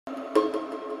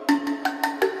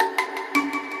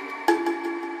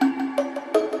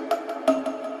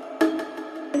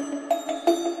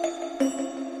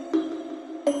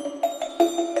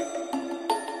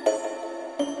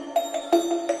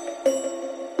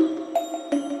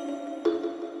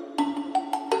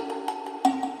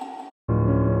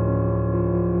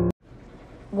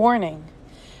Warning,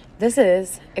 this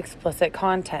is explicit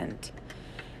content.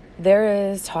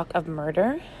 There is talk of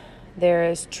murder. There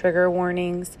is trigger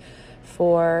warnings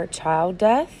for child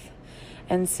death.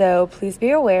 And so please be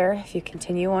aware if you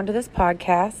continue onto this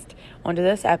podcast, onto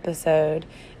this episode,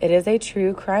 it is a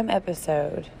true crime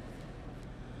episode.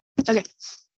 Okay.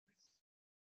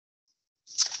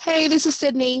 Hey, this is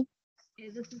Sydney. Hey,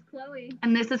 this is Chloe.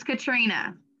 And this is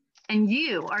Katrina. And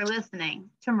you are listening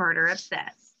to Murder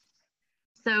Obsessed.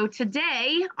 So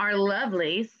today, our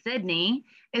lovely Sydney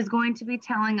is going to be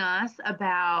telling us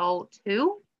about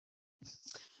who?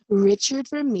 Richard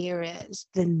Ramirez,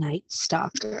 the Night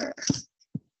Stalker.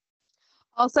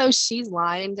 Also, she's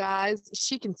lying, guys.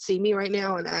 She can see me right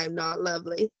now, and I'm not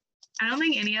lovely. I don't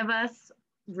think any of us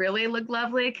really look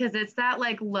lovely because it's that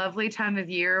lovely time of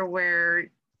year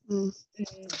where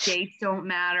dates don't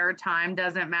matter, time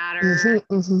doesn't matter.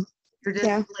 You're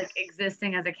just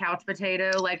existing as a couch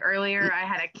potato. Earlier, I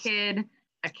had a kid,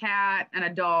 a cat, and a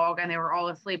dog, and they were all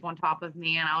asleep on top of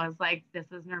me, and I was like, this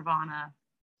is nirvana.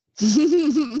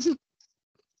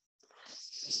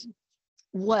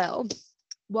 Well,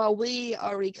 while we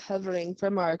are recovering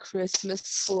from our Christmas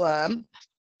slump,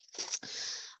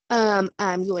 I'm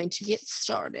going to get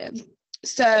started.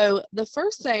 So the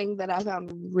first thing that I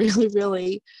found really,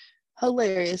 really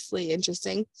hilariously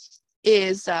interesting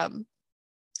is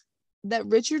that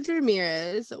Richard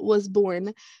Ramirez was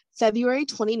born February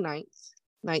 29th,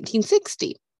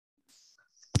 1960,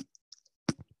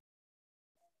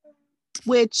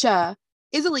 which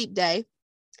is a leap day.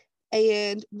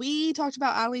 And we talked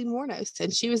about Eileen Wuornos,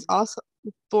 and she was also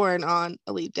born on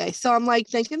a leap day. So I'm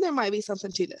thinking there might be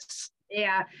something to this.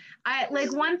 Yeah. I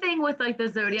one thing with the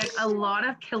zodiac, a lot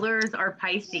of killers are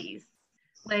Pisces.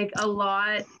 A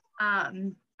lot.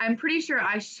 I'm pretty sure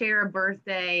I share a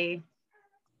birthday.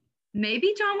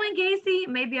 Maybe John Wayne Gacy.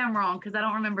 Maybe I'm wrong because I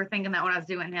don't remember thinking that when I was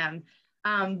doing him.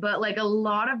 But a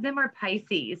lot of them are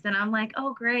Pisces, and I'm like,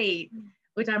 oh great,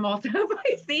 which I'm also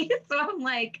Pisces. So I'm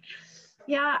like,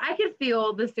 yeah, I could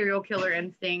feel the serial killer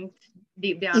instinct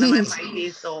deep down in my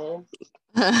Pisces soul.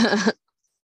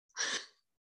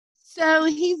 So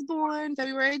he's born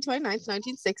February 29th,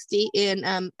 1960 in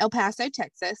El Paso,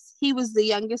 Texas. He was the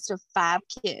youngest of 5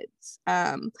 kids.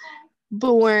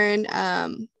 Born,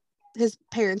 his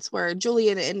parents were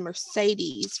Julian and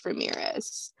Mercedes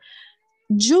Ramirez.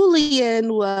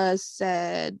 Julian was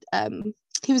said,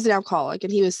 he was an alcoholic,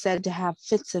 and he was said to have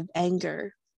fits of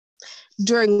anger,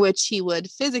 during which he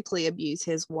would physically abuse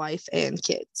his wife and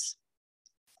kids.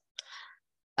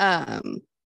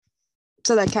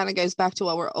 So that kind of goes back to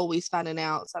what we're always finding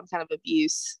out, some kind of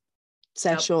abuse,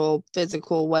 sexual,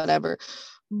 physical, whatever.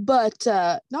 But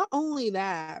not only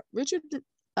that, Richard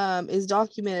is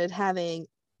documented having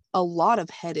a lot of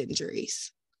head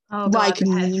injuries. Oh, God,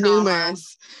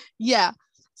 numerous. Yeah.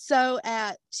 So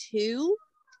at 2,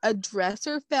 a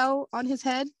dresser fell on his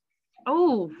head.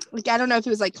 Oh. I don't know if he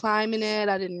was climbing it.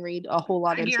 I didn't read a whole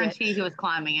lot into it. I guarantee he was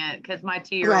climbing it because my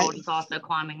 2-year-old is also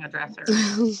climbing a dresser.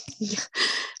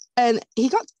 And he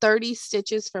got 30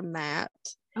 stitches from that.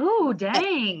 Oh,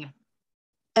 dang.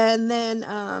 And then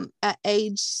at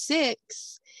age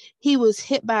 6, he was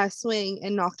hit by a swing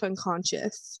and knocked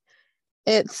unconscious.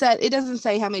 It doesn't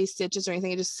say how many stitches or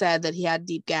anything. It just said that he had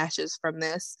deep gashes from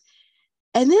this.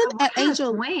 And then at age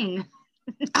of swing,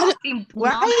 I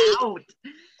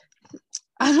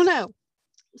don't know.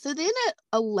 So then at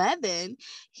 11,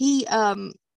 he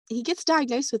gets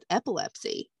diagnosed with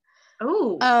epilepsy.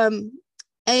 Oh.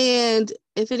 And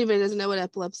if anybody doesn't know what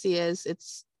epilepsy is,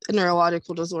 it's a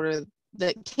neurological disorder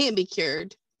that can't be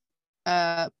cured.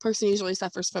 Person usually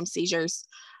suffers from seizures.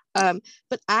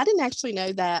 But I didn't actually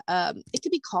know that it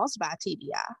could be caused by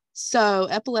TBI. So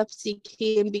epilepsy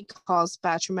can be caused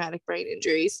by traumatic brain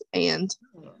injuries. And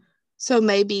so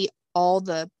maybe all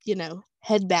the,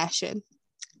 head bashing.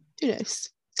 Who knows?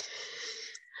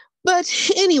 But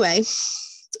anyway,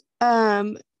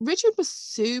 Richard was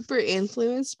super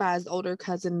influenced by his older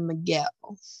cousin,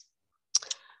 Miguel.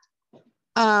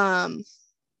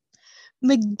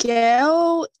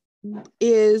 Miguel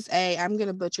is I'm going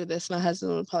to butcher this, my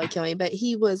husband will probably kill me, but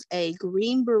he was a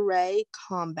Green Beret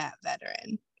combat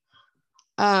veteran.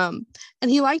 And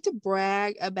he liked to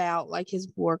brag about his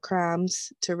war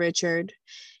crimes to Richard.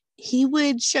 He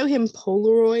would show him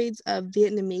Polaroids of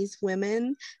Vietnamese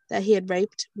women that he had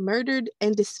raped, murdered,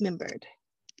 and dismembered.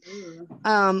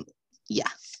 Yeah.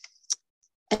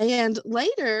 And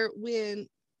later, when,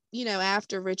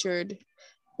 after Richard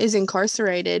is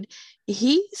incarcerated,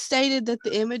 he stated that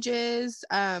the images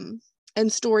and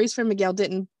stories from Miguel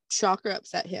didn't shock or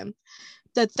upset him,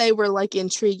 that they were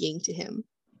intriguing to him.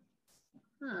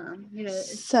 Huh.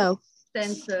 So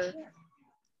sense of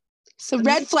So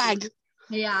red flag.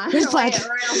 Yeah. Red flag.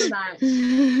 Right off the bat.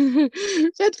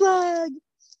 Red flag.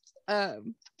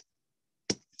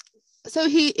 So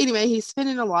he's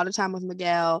spending a lot of time with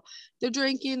Miguel. They're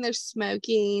drinking, they're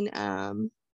smoking,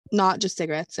 not just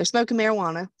cigarettes. They're smoking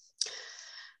marijuana,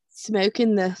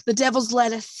 smoking the devil's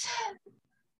lettuce.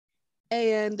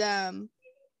 And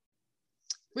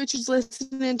Richard's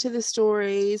listening to the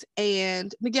stories,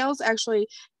 and Miguel's actually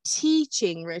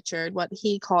teaching Richard what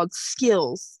he called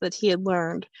skills that he had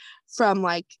learned from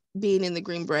like being in the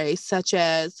Green Berets, such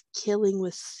as killing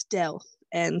with stealth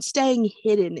and staying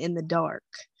hidden in the dark.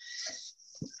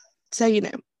 So,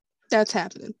 that's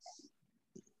happening.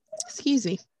 Excuse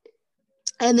me.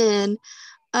 And then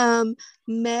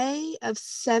May of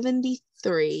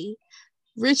 1973,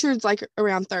 Richard's like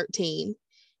around 13.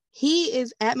 He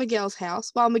is at Miguel's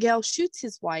house while Miguel shoots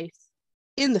his wife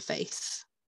in the face.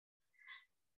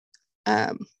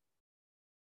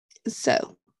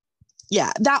 So,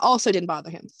 yeah, that also didn't bother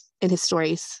him in his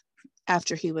stories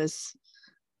after he was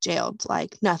jailed.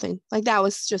 Like, nothing. Like, that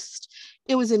was just,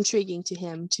 it was intriguing to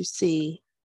him to see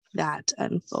that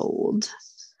unfold.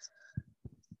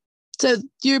 So,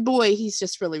 your boy, he's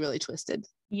just really, really twisted.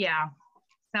 Yeah.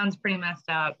 Sounds pretty messed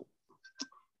up.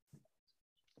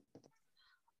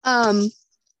 So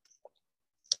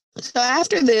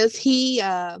after this, he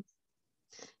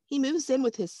moves in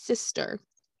with his sister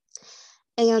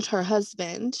and her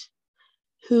husband,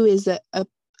 who is a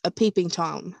peeping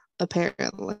Tom,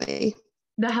 apparently.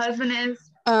 The husband is?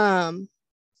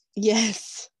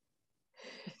 Yes.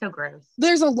 It's so gross.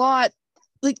 There's a lot,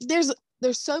 like there's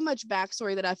so much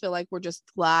backstory that I feel like we're just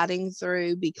gliding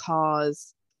through,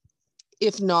 because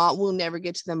if not, we'll never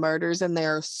get to the murders, and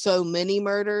there are so many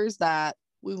murders that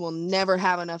we will never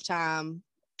have enough time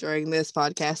during this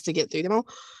podcast to get through them all.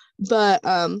 But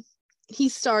he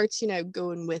starts,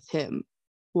 going with him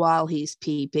while he's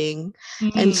peeping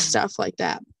and stuff like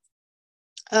that.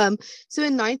 So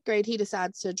in 9th grade, he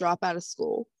decides to drop out of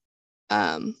school.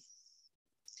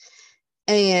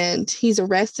 And he's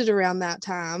arrested around that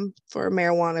time for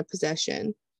marijuana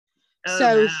possession.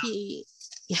 I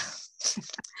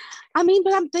mean,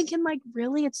 but I'm thinking, like,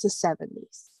 really, it's the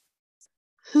 70s.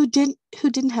 Who didn't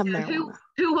have marijuana?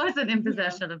 Who wasn't in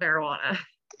possession of marijuana?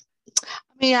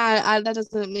 I mean, I that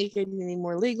doesn't make it any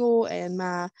more legal, and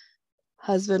my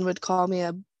husband would call me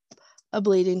a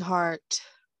bleeding heart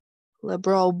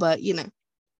liberal, but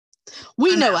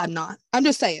we know I'm not. I'm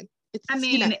just saying.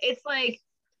 It's like,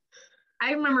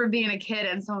 I remember being a kid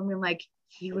and someone being like,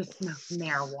 he was smoking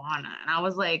marijuana, and I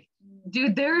was like,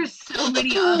 dude, there's so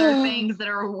many other things that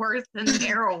are worse than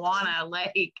marijuana.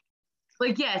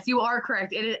 Like, yes, you are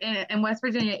correct. It is, in West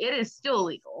Virginia, it is still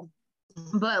legal,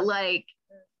 but like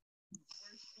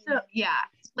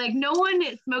no one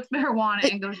smokes marijuana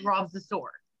and goes robs the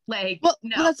store. Like, well,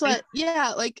 no. That's what.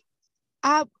 Yeah, like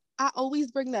I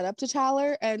always bring that up to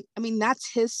Tyler, and I mean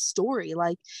that's his story.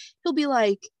 Like he'll be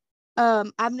like,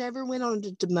 I've never went on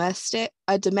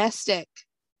a domestic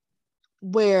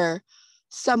where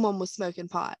someone was smoking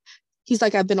pot. He's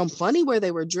like, I've been on plenty where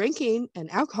they were drinking,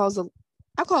 and alcohol's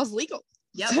legal.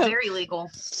 Yep, so, very legal.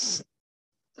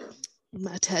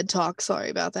 My TED talk. Sorry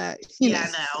about that. No,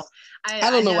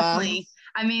 I don't know why.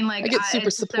 I mean, like, I get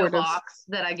super supportive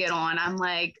that I get on. I'm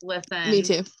like, listen. Me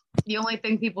too. The only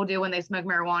thing people do when they smoke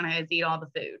marijuana is eat all the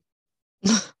food,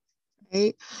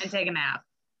 right? And take a nap.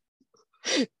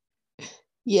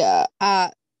 Yeah,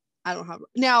 I don't have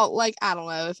now. Like, I don't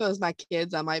know, if it was my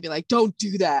kids, I might be like, don't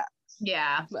do that.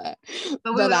 Yeah, but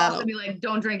we would also be like,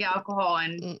 don't drink alcohol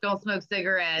and don't smoke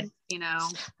cigarettes.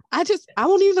 I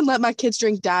won't even let my kids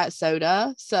drink diet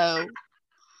soda. So,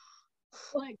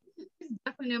 like,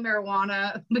 definitely no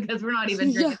marijuana, because we're not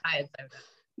even drinking diet soda.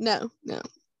 No.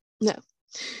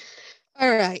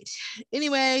 All right.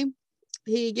 Anyway,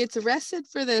 he gets arrested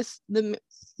for the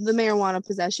marijuana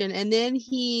possession, and then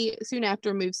he soon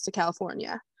after moves to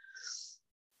California.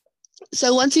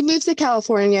 So once he moves to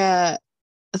California,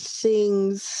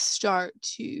 things start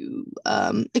to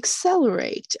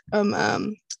accelerate.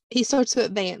 He starts to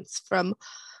advance from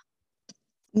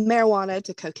marijuana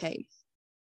to cocaine.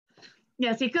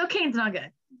 Yeah, see, cocaine's not good.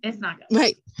 It's not good.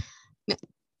 Right. No.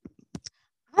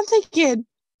 I'm thinking,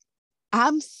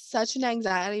 I'm such an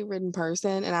anxiety-ridden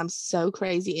person, and I'm so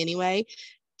crazy anyway,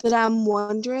 that I'm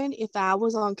wondering if I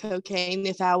was on cocaine,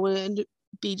 if I would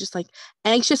be just like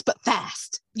anxious but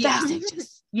fast. Yeah. Fast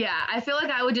anxious. Yeah, I feel like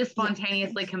I would just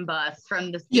spontaneously combust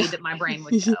from the speed that my brain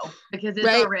would go, because it's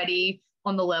already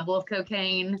on the level of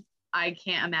cocaine. I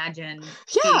can't imagine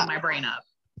speeding my brain up.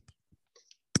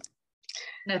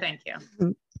 No, thank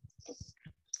you.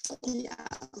 Yeah,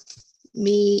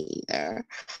 me either.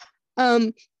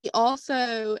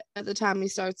 also, at the time he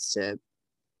starts to,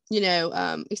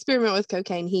 experiment with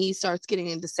cocaine, he starts getting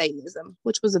into Satanism,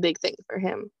 which was a big thing for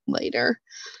him later.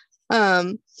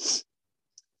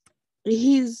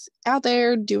 He's out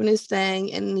there doing his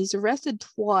thing, and he's arrested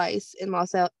twice in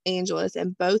Los Angeles,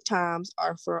 and both times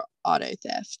are for auto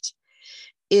theft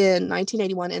in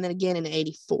 1981 and then again in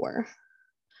 84.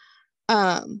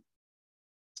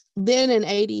 Then in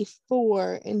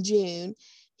 84, in June,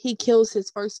 he kills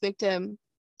his first victim.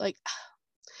 Like,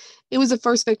 it was the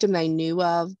first victim they knew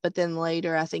of, but then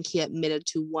later I think he admitted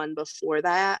to one before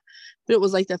that. But it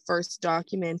was like the first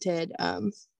documented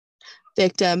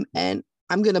victim, and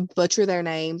I'm gonna butcher their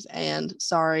names, and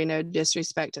sorry, no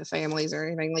disrespect to families or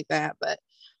anything like that, but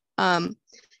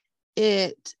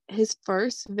his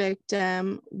first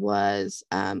victim was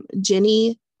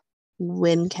Jenny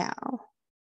Winkow.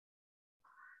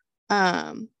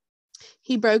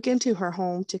 He broke into her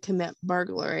home to commit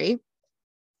burglary,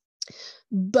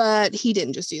 but he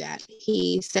didn't just do that.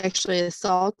 He sexually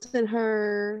assaulted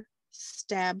her,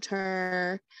 stabbed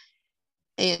her,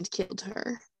 and killed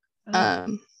her.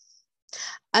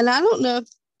 And I don't know if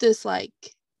this, like,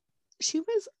 she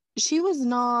was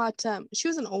not, she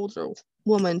was an older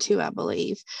woman too, I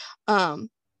believe,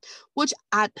 which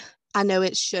I know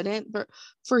it shouldn't, but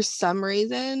for some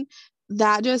reason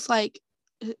that just, like,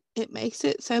 it makes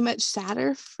it so much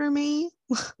sadder for me.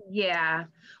 Yeah.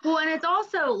 Well, and it's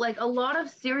also like a lot of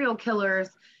serial killers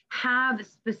have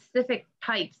specific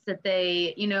types that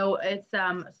they, it's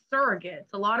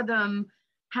surrogates. A lot of them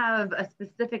have a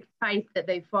specific type that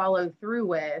they follow through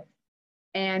with.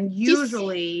 And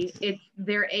usually it's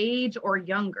their age or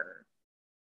younger.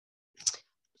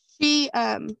 She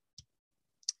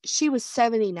was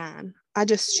 79. I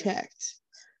just checked.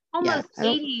 Almost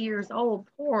 80 years old.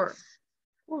 Poor.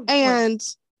 And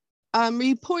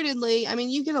reportedly, I mean,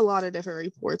 you get a lot of different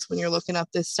reports when you're looking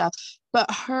up this stuff, but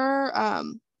her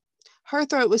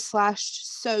throat was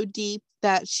slashed so deep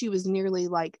that she was nearly,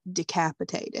 like,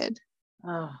 decapitated.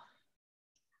 Oh.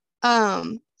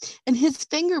 And his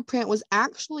fingerprint was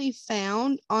actually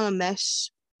found on a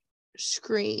mesh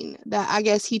screen that I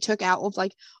guess he took out of,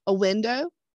 like, a window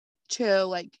to,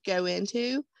 like, go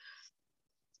into.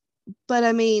 But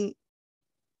I mean,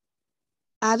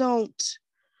 I don't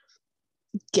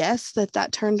guess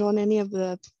that turned on any of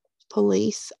the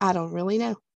police. I don't really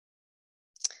know.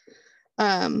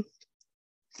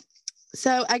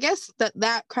 So I guess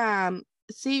that crime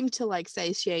seemed to, like,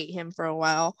 satiate him for a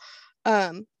while.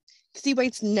 Because he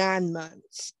waits 9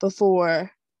 months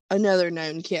before another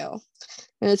known kill,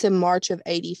 and it's in March of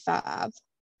 85.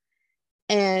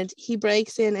 And he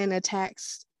breaks in and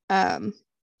attacks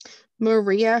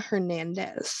Maria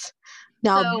Hernandez.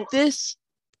 Now,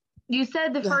 you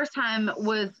said the first time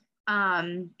was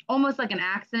almost like an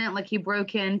accident, like he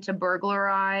broke in to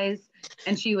burglarize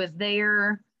and she was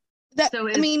there.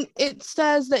 It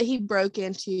says that he broke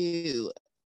into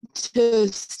to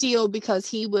steal because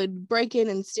he would break in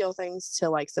and steal things to,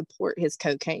 like, support his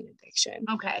cocaine addiction.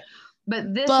 Okay. But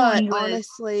one was...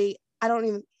 honestly, I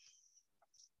don't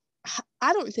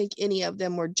think any of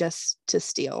them were just to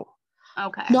steal.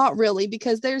 Okay. Not really,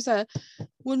 because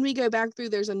when we go back through,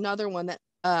 there's another one that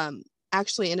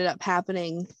actually ended up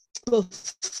happening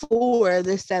before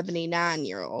the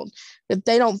 79-year-old. If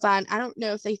they don't I don't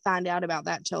know if they find out about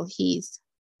that till he's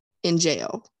in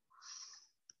jail.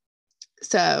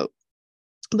 So,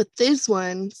 but these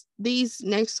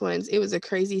next ones, it was a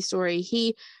crazy story.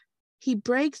 He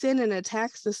breaks in and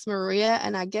attacks this Maria,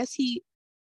 and I guess he's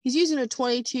using a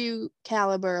 .22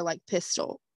 caliber, like,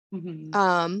 pistol.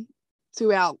 Mm-hmm.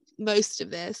 Throughout most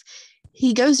of this,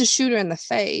 he goes to shoot her in the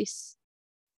face,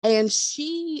 and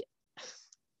she,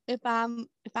 if I'm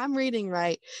reading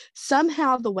right,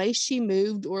 somehow the way she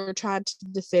moved or tried to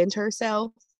defend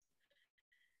herself,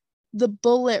 the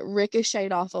bullet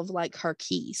ricocheted off of, like, her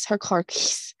car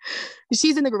keys.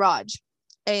 She's in the garage,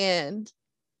 and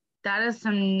that is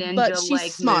some ninja. But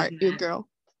she's smart, good girl,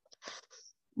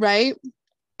 right?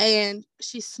 And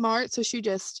she's smart, so she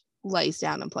just lays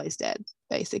down and plays dead,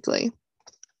 basically.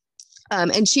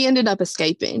 And she ended up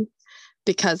escaping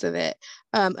because of it.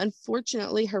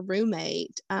 Unfortunately, her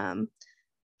roommate, I'm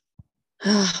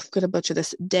gonna butcher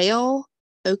this, Dale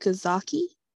Okazaki.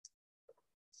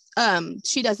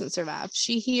 She doesn't survive.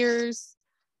 She hears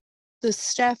the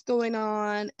stuff going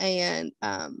on, and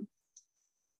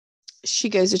she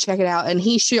goes to check it out, and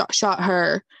he shot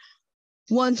her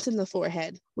once in the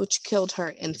forehead, which killed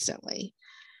her instantly,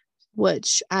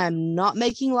 which I'm not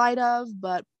making light of,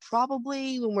 but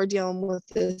probably when we're dealing with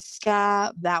this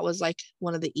guy, that was, like,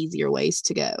 one of the easier ways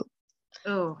to go.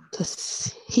 Oh,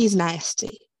 because he's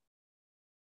nasty.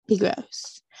 He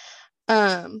gross.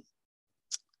 Um,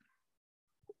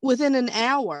 within an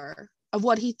hour of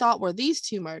what he thought were these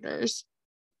two murders,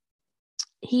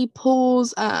 he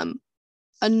pulls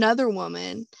another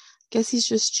woman. Guess he's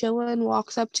just chilling,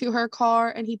 walks up to her car,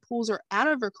 and he pulls her out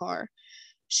of her car,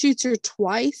 shoots her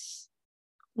twice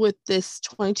with this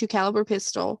 22 caliber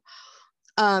pistol,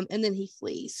 and then he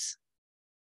flees.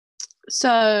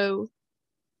 So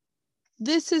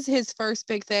this is his first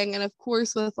big thing, and of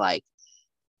course, with like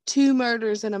 2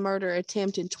 murders and a murder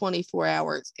attempt in 24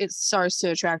 hours, it starts to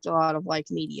attract a lot of like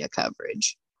media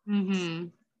coverage. Mm-hmm.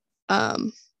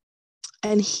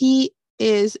 And he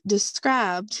is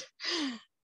described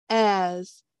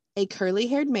as a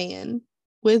curly-haired man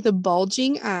with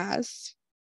bulging eyes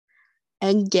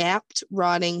and gapped,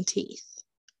 rotting teeth.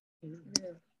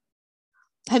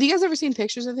 Have you guys ever seen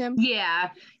pictures of him? Yeah,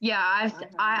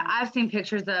 I've seen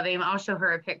pictures of him. I'll show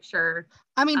her a picture.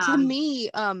 I mean, to me,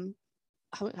 I'm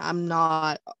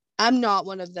not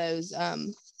one of those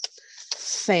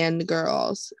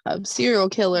fangirls of serial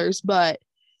killers, but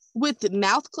with the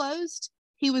mouth closed,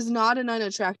 he was not an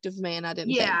unattractive man, I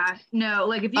didn't think. No,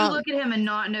 like if you look at him and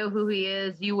not know who he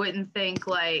is, you wouldn't think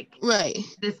like, right,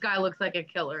 this guy looks like a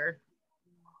killer.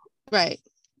 Right.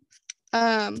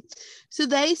 So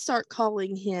they start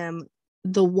calling him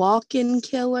the walk-in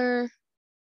killer.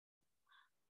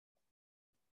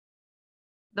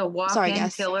 The walk-in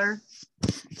killer.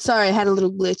 Sorry, I had a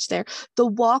little glitch there. The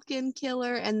walk-in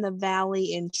killer and the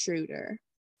valley intruder.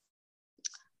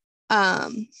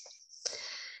 And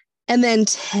then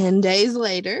 10 days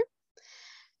later,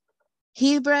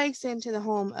 he breaks into the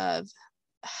home of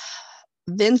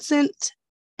Vincent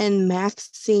and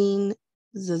Maxine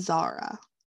Zazzara.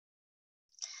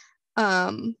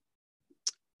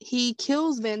 He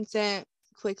kills Vincent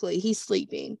quickly. He's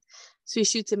sleeping, so he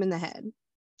shoots him in the head.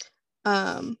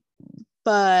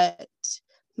 But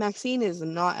Maxine is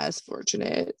not as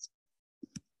fortunate.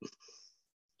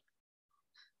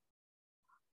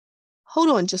 Hold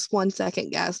on just 1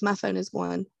 second, guys. My phone is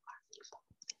going.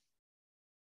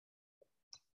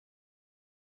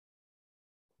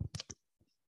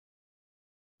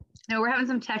 No, we're having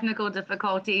some technical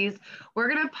difficulties. We're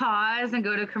going to pause and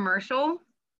go to commercial.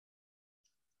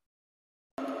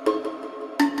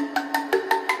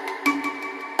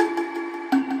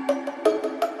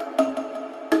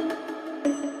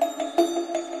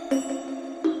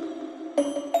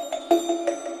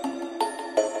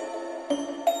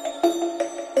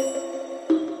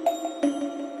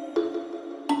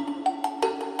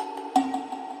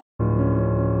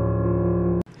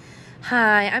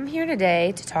 Hi, I'm here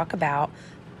today to talk about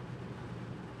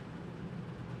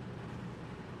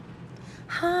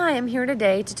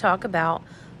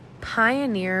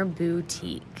Pioneer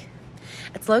Boutique.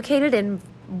 It's located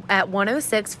at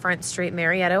 106 Front Street,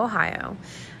 Marietta, Ohio,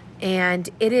 and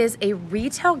it is a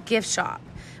retail gift shop,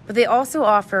 but they also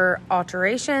offer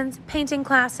alterations, painting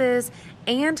classes,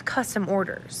 and custom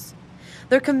orders.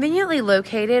 They're conveniently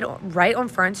located right on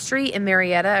Front Street in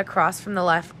Marietta, across from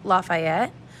the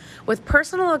Lafayette, with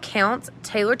personal accounts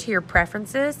tailored to your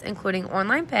preferences, including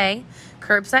online pay,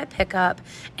 curbside pickup,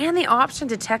 and the option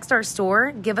to text our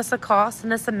store, give us a call,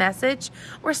 send us a message,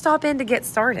 or stop in to get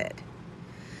started.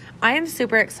 I am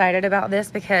super excited about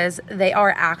this because they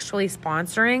are actually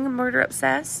sponsoring Murder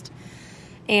Obsessed,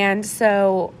 and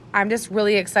so I'm just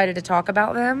really excited to talk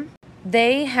about them.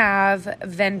 They have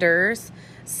vendors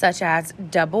such as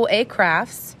Double A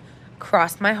Crafts,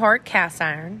 Cross My Heart Cast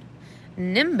Iron,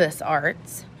 Nimbus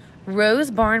Arts, Rose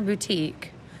Barn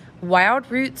Boutique, Wild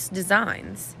Roots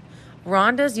Designs,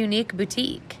 Rhonda's Unique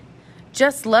Boutique,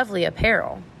 Just Lovely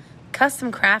Apparel,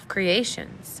 Custom Craft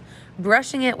Creations,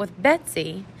 Brushing It with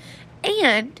Betsy,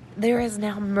 and there is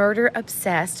now Murder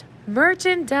Obsessed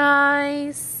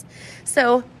merchandise.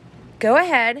 So go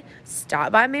ahead,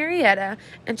 stop by Marietta,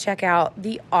 and check out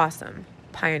the awesome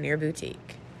Pioneer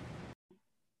Boutique.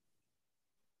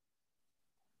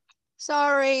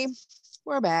 Sorry,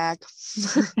 we're back.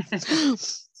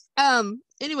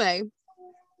 Anyway,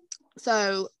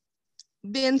 so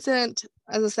Vincent,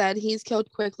 as I said, he's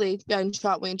killed quickly,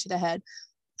 gunshot wound to the head.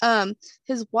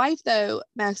 His wife, though,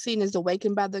 Maxine, is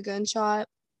awakened by the gunshot,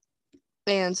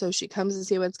 and so she comes to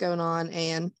see what's going on,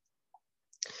 and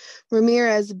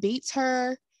Ramirez beats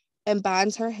her and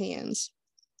binds her hands.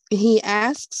 He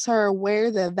asks her where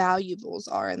the valuables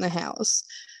are in the house.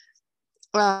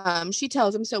 She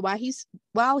tells him, so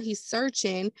while he's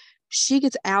searching, she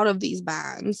gets out of these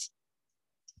binds,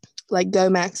 like, go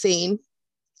Maxine,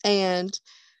 and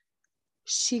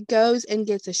she goes and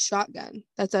gets a shotgun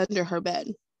that's under her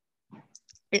bed.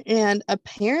 And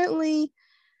apparently,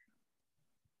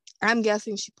 I'm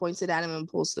guessing she points it at him and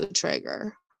pulls the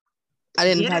trigger. I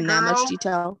didn't Get it, find that much girl.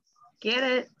 detail. Get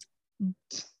it.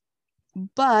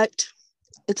 But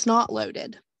it's not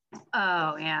loaded.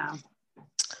 Oh, yeah.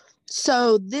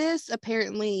 So this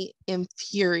apparently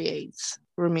infuriates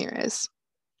Ramirez.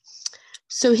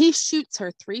 So he shoots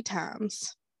her 3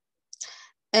 times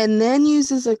and then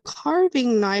uses a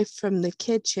carving knife from the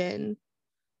kitchen,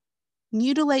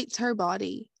 mutilates her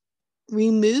body,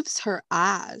 removes her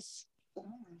eyes.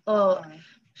 Oh,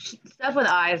 stuff with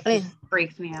eyes just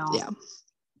freaks me out. Yeah.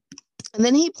 And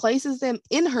then he places them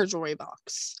in her jewelry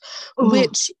box, Ooh.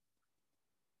 which,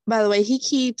 by the way, he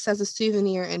keeps as a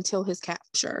souvenir until his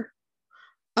capture.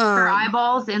 Her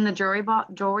eyeballs in the jewelry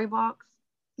box?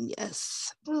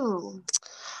 Yes. Ooh.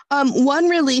 One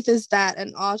relief is that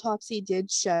an autopsy did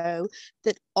show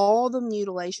that all the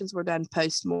mutilations were done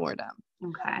post-mortem.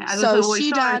 Okay. So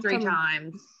she died 3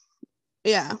 times.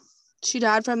 Yeah. She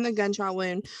died from the gunshot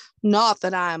wound. Not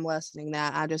that I'm lessening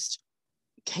that. I just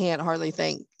can't hardly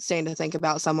stand to think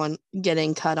about someone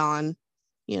getting cut on,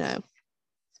 you know.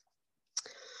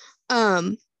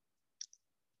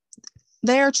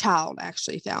 Their child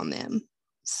actually found them.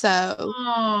 So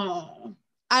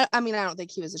I mean, I don't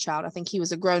think he was a child. I think he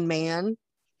was a grown man.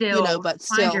 Still, you know, but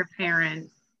still. Find your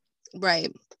parents.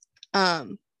 Right.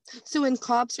 So when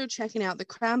cops are checking out the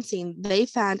crime scene, they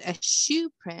find a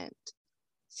shoe print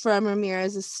from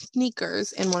Ramirez's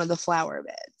sneakers in one of the flower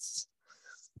beds.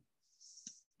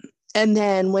 And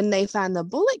then when they find the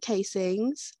bullet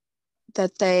casings,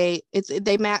 that they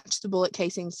match the bullet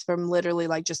casings from literally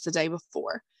like just the day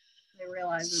before. They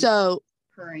realize. So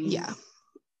yeah.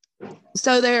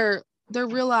 So they're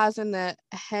realizing that,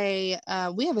 hey,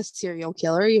 we have a serial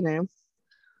killer, you know.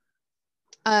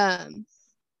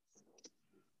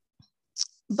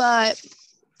 But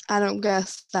I don't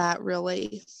guess that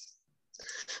really,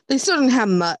 they still didn't have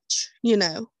much, you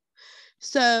know.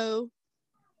 So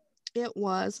it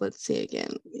was, let's see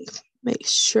again, make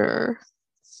sure.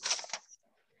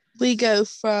 We go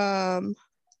from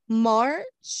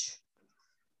March,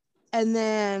 and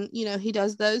then, you know, he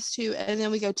does those 2, and then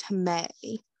we go to May.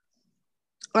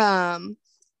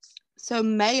 So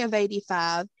May of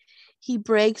 85, he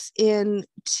breaks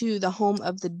into the home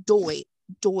of the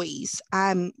Doys.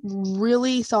 I'm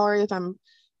really sorry if I'm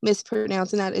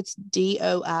mispronouncing that. It's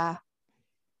Dois.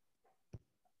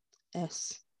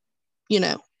 You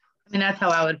know. I mean, that's how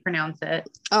I would pronounce it.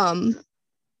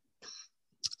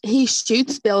 He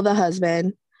shoots Bill, the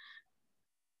husband,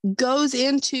 goes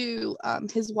into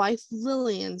his wife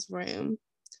Lillian's room,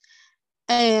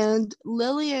 and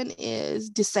Lillian is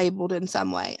disabled in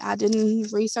some way. I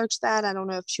didn't research that. I don't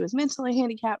know if she was mentally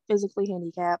handicapped, physically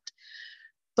handicapped,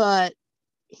 but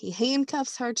he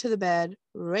handcuffs her to the bed,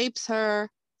 rapes her,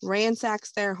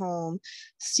 ransacks their home,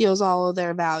 steals all of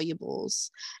their valuables,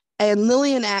 and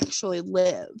Lillian actually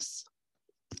lives.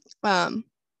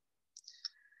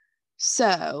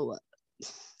 So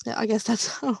I guess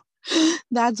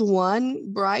that's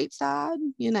one bright side,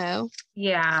 you know.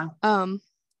 Yeah.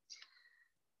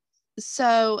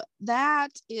 So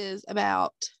that is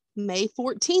about May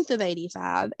 14th of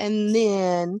 85, and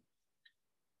then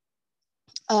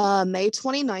May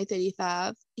 29th,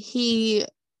 85, he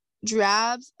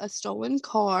drives a stolen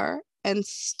car and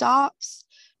stops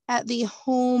at the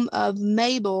home of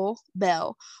Mabel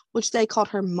Bell, which they called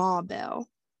her Ma Bell.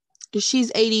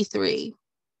 She's 83.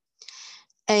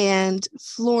 And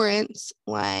Florence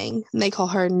Lang, and they call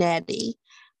her Nettie.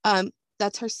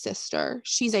 That's her sister.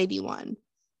 She's 81.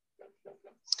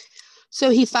 So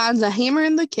he finds a hammer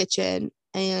in the kitchen,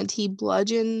 and he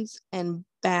bludgeons and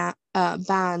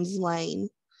binds Lang,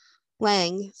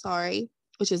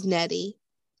 which is Nettie,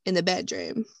 in the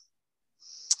bedroom.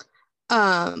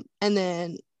 And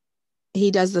then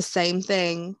he does the same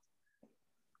thing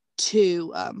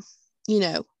to, you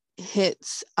know,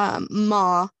 hits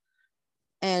Ma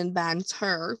and binds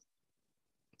her.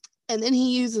 And then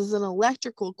he uses an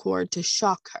electrical cord to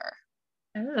shock her.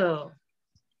 Oh.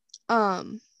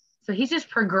 So he's just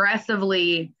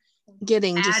progressively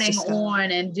getting adding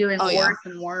on and doing worse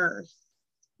and worse.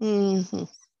 Mm-hmm.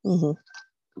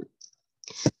 Mm-hmm.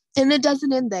 And it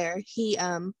doesn't end there. He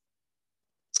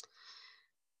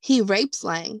rapes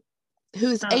Lang,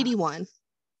 who's 81.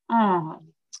 Oh.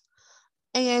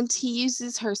 And he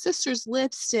uses her sister's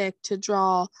lipstick to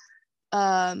draw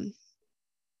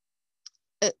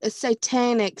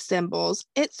satanic symbols.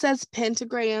 It says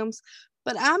pentagrams,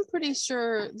 but I'm pretty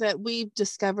sure that we've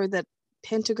discovered that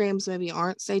pentagrams maybe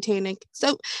aren't satanic.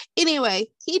 So anyway,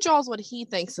 he draws what he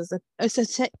thinks is a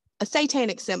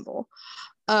satanic symbol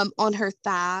on her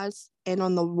thighs and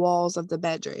on the walls of the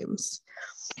bedrooms.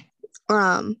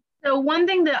 So one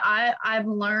thing that I've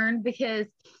learned, because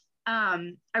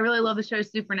I really love the show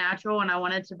Supernatural, and I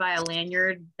wanted to buy a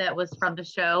lanyard that was from the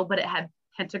show, but it had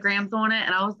pentagrams on it.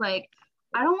 And I was like,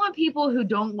 I don't want people who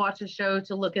don't watch the show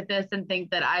to look at this and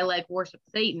think that I like worship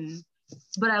Satan.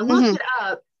 But I looked it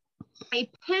up. A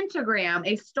pentagram,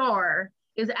 a star,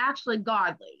 is actually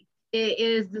godly. It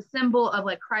is the symbol of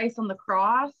like Christ on the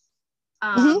cross,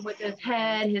 with his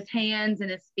head, his hands, and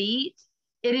his feet.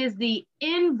 It is the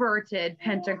inverted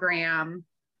pentagram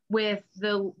with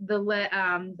the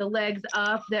legs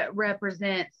up that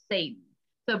represent Satan.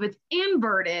 So if it's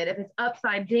inverted, if it's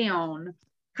upside down,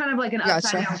 kind of like an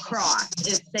upside down cross,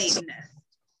 is Satanist.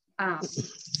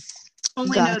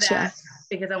 Only know that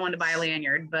because I wanted to buy a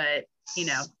lanyard, but you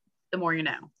know, the more you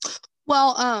know.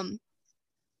 Well,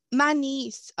 my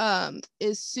niece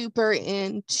is super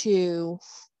into,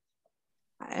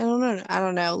 I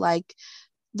don't know, like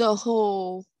the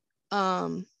whole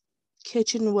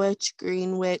kitchen witch,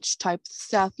 green witch type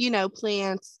stuff, you know,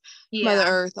 plants, Mother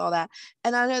Earth, all that.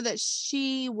 And I know that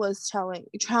she was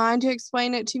trying to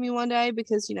explain it to me one day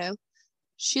because, you know,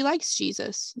 she likes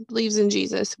Jesus, believes in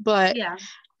Jesus, but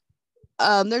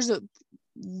there's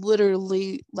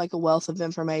literally like a wealth of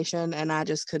information, and I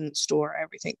just couldn't store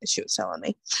everything that she was telling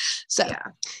me. So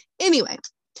anyway,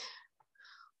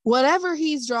 whatever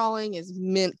he's drawing is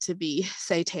meant to be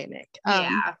satanic.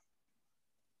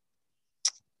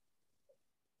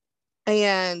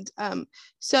 And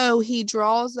so he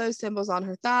draws those symbols on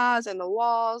her thighs and the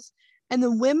walls, and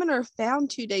the women are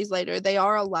found 2 days later. They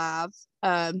are alive,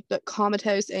 but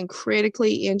comatose and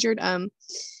critically injured.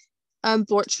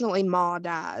 Unfortunately, Ma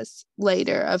dies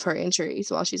later of her injuries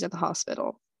while she's at the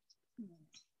hospital.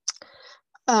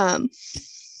 So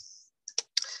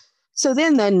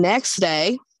then the next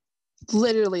day,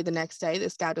 literally the next day,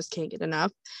 this guy just can't get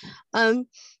enough.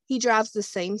 He drives the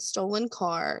same stolen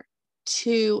car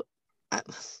to,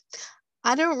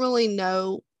 I don't really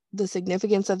know the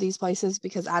significance of these places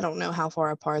because I don't know how far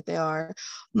apart they are.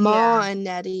 Ma and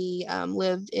Nettie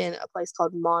lived in a place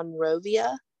called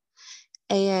Monrovia,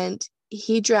 and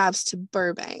he drives to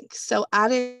Burbank. So I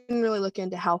didn't really look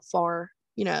into how far,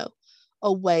 you know,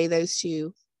 away those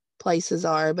two places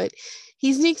are, but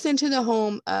he sneaks into the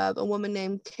home of a woman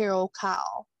named Carol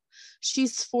Kyle.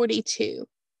 She's 42.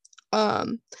 At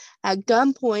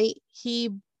gunpoint,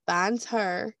 he binds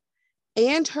her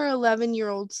and her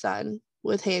 11-year-old son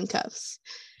with handcuffs.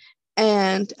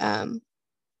 And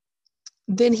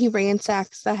then he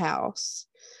ransacks the house.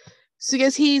 So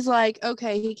because he's like,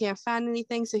 okay, he can't find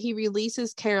anything, so he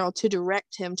releases Carol to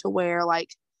direct him to where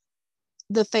like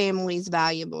the family's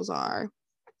valuables are.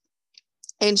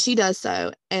 And she does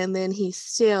so, and then he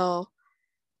still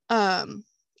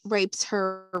rapes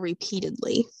her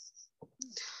repeatedly.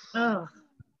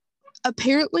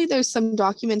 Apparently there's some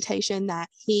documentation that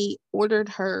he ordered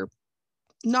her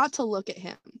not to look at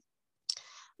him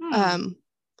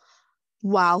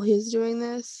while he's doing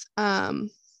this.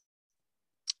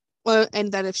 Well,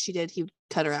 and that if she did, he would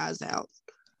cut her eyes out.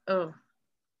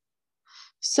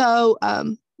 So,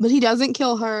 but he doesn't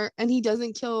kill her, and he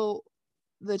doesn't kill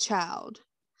the child.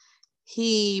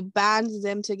 He binds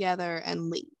them together and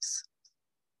leaves.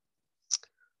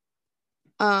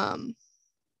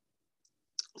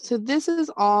 So this is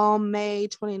all May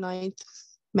 29th,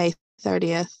 May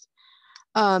 30th.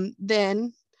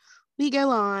 Then we go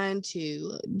on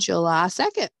to July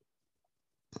 2nd.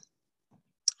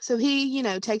 So he, you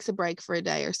know, takes a break for a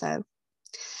day or so.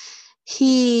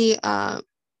 He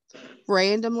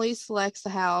randomly selects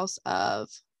the house of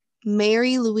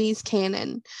Mary Louise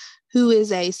Cannon, who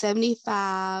is a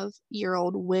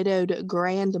 75-year-old widowed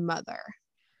grandmother.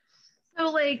 So,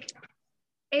 like,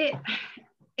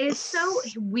 it's so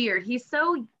weird. He's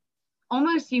so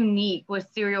almost unique with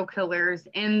serial killers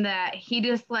in that he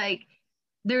just, like,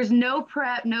 there's no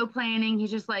prep, no planning.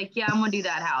 He's just like, yeah, I'm going to do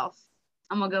that house.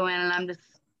 I'm going to go in and I'm just,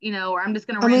 you know, or I'm just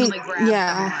going to randomly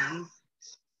grab someone.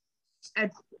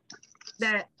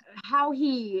 That how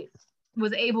he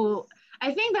was able,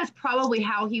 I think that's probably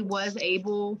how he was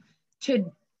able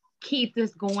to keep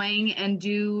this going and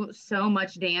do so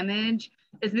much damage,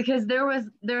 is because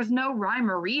there's no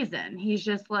rhyme or reason. He's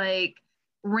just like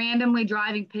randomly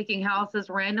driving, picking houses,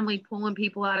 randomly pulling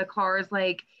people out of cars.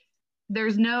 Like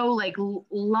there's no like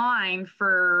line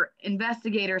for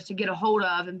investigators to get a hold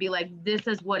of and be like, this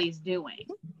is what he's doing.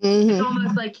 It's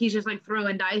almost like he's just like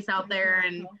throwing dice out there,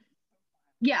 and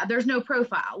there's no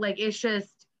profile. Like it's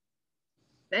just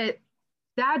that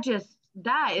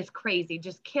is crazy.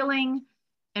 Just killing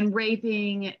and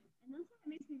raping. And that's what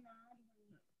makes me mad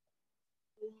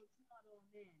when it's not all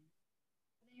men.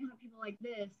 Then you have people like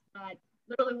this that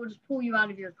literally will just pull you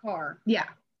out of your car. Yeah.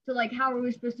 So like, how are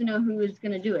we supposed to know who is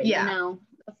going to do it? Yeah. You know,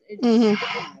 it's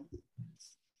bad.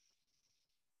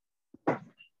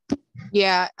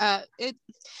 Yeah, it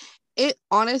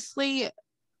honestly,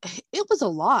 it was a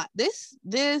lot.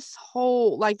 This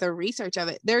whole, like, the research of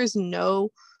it, there's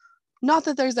no, not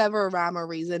that there's ever a rhyme or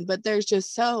reason, but there's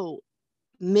just so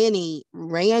many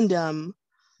random,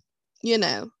 you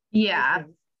know, Yeah.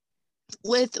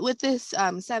 with this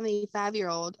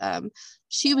 75-year-old,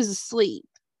 she was asleep.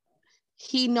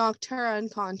 He knocked her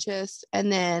unconscious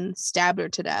and then stabbed her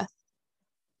to death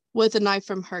with a knife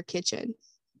from her kitchen.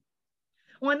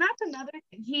 Well, and that's another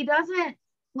thing. He doesn't,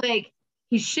 like,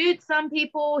 he shoots some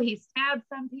people, he stabs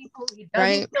some people, he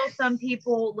doesn't Right. kill some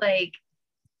people. Like,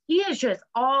 he is just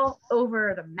all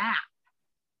over the map.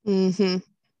 Mm-hmm.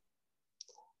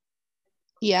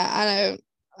 Yeah, I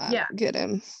don't get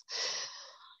him.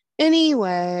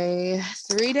 Anyway,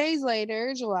 3 days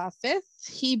later, July 5th,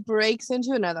 he breaks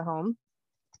into another home.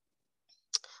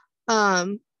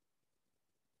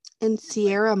 In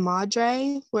Sierra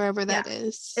Madre, wherever that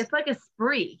is. It's like a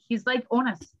spree. He's like on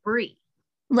a spree.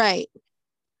 Right.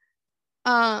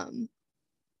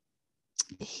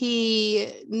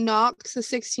 He knocks a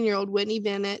 16-year-old Whitney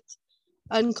Bennett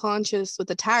unconscious with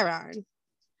a tire iron.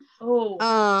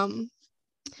 Oh.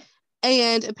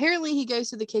 And apparently he goes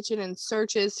to the kitchen and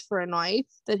searches for a knife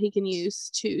that he can use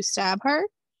to stab her.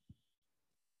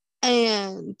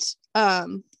 And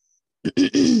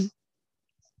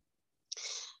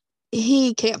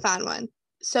he can't find one.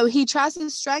 So he tries to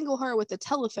strangle her with a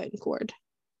telephone cord.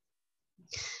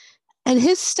 And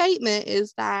his statement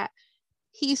is that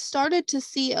he started to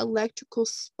see electrical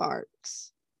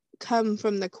sparks come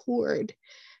from the cord.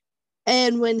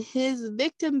 And when his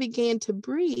victim began to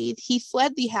breathe, he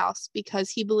fled the house because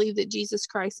he believed that Jesus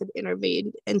Christ had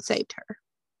intervened and saved her.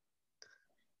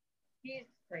 He's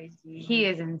crazy. He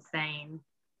is insane.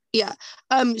 Yeah.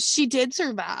 She did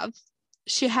survive.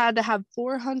 She had to have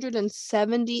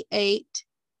 478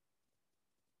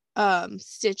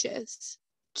 stitches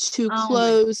to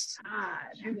close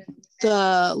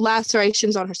the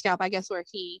lacerations on her scalp, I guess, where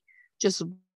he just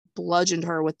bludgeoned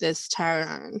her with this tire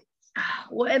iron.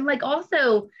 Well, and like,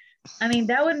 also, I mean,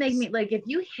 that would make me, like, if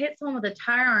you hit someone with a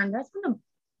tire iron, that's gonna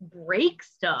break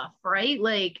stuff, right?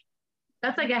 Like,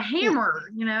 that's like a hammer,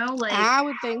 you know? Like, I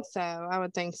would think so.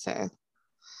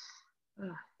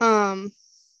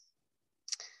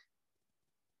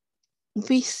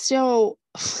 We still,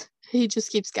 he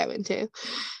just keeps going too.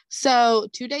 So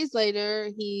 2 days later,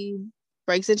 he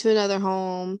breaks into another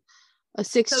home. A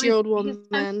 6-year-old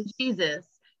woman. Jesus,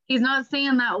 he's not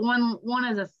saying that one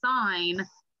as a sign.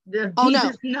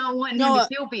 Jesus not wanting him to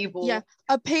kill people. Yeah,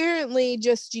 apparently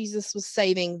just Jesus was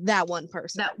saving that one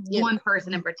person. That one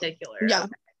person in particular. Yeah,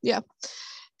 okay. Yeah.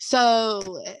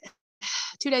 So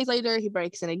 2 days later, he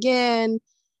breaks in again.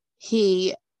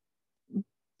 He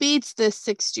beats this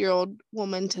 6-year-old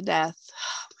woman to death.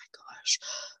 Oh my gosh.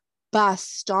 By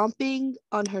stomping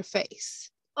on her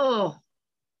face. Oh.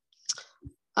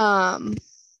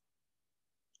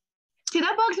 See,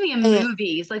 that bugs me in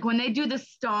movies. Like, when they do the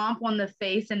stomp on the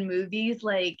face in movies,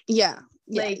 like, yeah,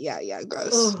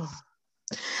 gross. Ugh.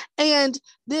 And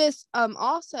this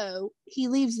also, he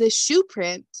leaves this shoe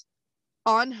print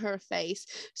on her face.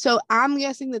 So I'm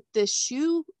guessing that this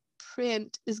shoe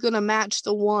print is going to match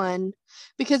the one,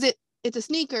 because it's a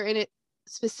sneaker and it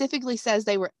specifically says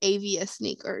they were Avia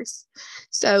sneakers.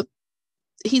 So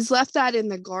he's left that in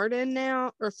the garden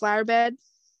now, or flower bed,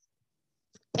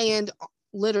 and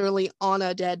literally on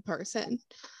a dead person.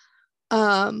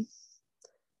 So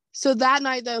that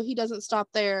night, though, he doesn't stop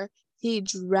there. He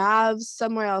drives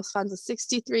somewhere else, finds a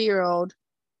 63-year-old,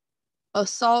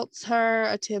 assaults her,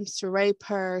 attempts to rape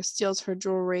her, steals her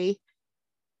jewelry.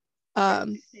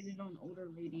 On older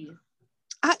ladies.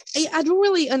 I don't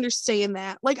really understand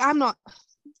that. Like, I'm not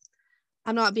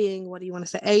being, what do you want to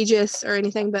say, ageist or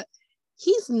anything, but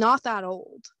he's not that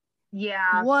old.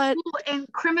 Yeah. What? And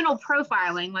criminal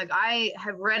profiling, like, I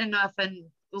have read enough and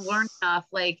learned enough,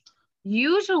 like,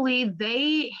 usually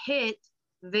they hit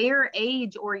their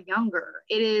age or younger.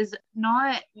 It is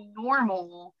not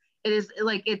normal. It is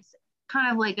like, it's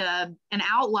kind of like an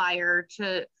outlier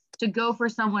to go for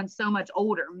someone so much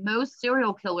older. Most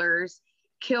serial killers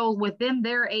kill within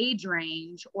their age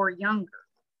range or younger.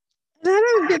 And I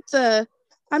don't get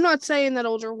I'm not saying that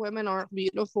older women aren't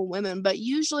beautiful women, but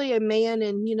usually a man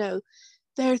in,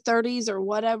 their 30s or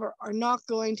whatever are not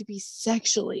going to be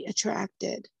sexually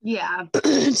attracted. Yeah. To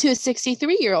a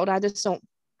 63-year-old. I just don't.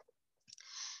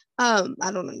 I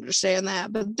don't understand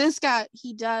that. But this guy,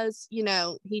 he does,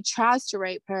 he tries to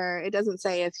rape her. It doesn't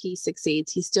say if he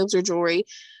succeeds. He steals her jewelry.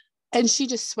 And she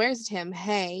just swears at him,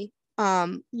 hey,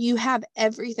 you have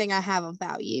everything I have of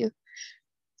value.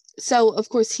 So, of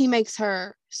course, he makes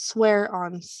her swear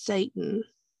on Satan.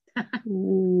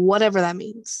 whatever that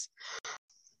means.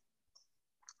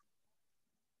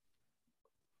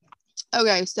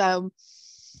 Okay, so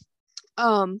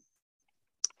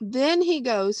then he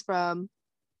goes from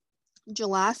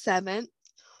July 7th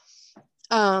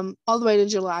all the way to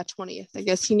July 20th. I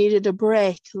guess he needed a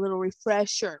break, a little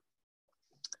refresher.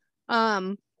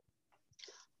 On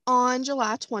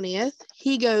July 20th,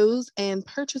 he goes and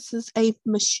purchases a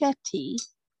machete.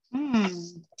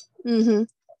 Mm-hmm.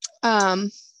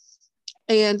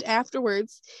 And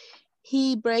afterwards,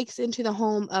 he breaks into the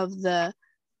home of the,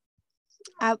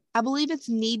 I believe it's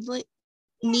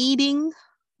Needing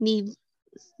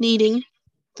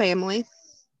family.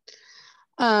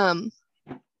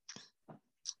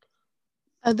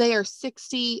 They are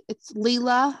 60. It's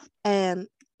Leela and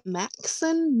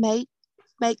Maxon,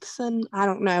 I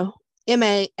don't know,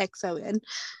 Maxon.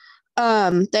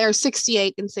 They are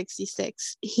 68 and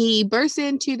 66. He bursts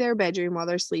into their bedroom while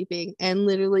they're sleeping and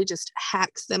literally just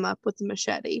hacks them up with a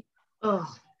machete.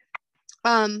 Oh.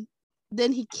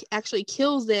 Then he actually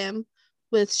kills them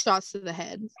with shots to the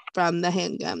head from the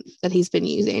handgun that he's been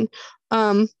using.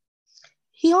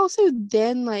 He also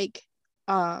then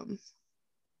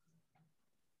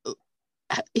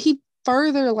he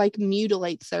further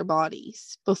mutilates their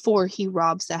bodies before he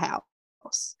robs the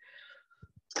house.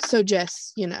 So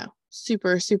just,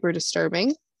 super, super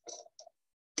disturbing.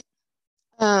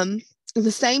 The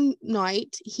same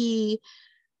night, he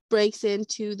breaks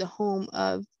into the home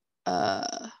of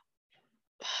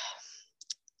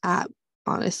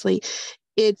honestly,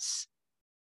 it's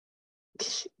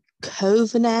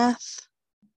Kovnath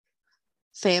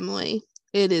family.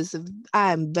 It is.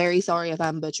 I'm very sorry if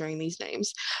I'm butchering these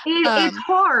names. It's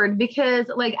hard because,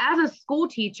 as a school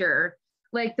teacher,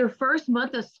 the first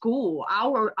month of school,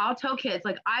 I'll tell kids,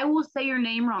 I will say your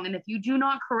name wrong, and if you do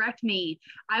not correct me,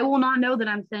 I will not know that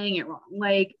I'm saying it wrong.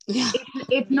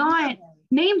 It's not.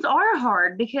 Names are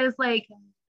hard because,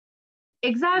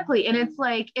 exactly, and it's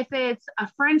if it's a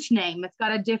French name, it's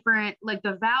got a different,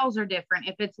 the vowels are different.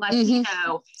 If it's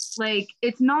Latino,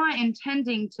 it's not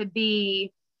intending to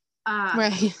be.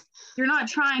 Right. You're not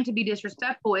trying to be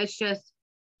disrespectful. It's just,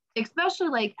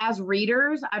 especially as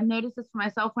readers, I've noticed this for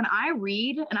myself. When I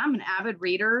read, and I'm an avid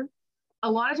reader,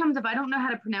 a lot of times if I don't know how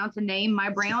to pronounce a name,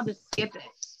 my brain will just skip it.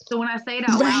 So when I say it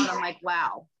out loud, I'm like,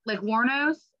 wow.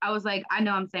 Warnos, I was like, I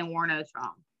know I'm saying Warnos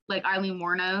wrong. Eileen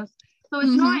Warnos. So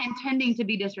it's not intending to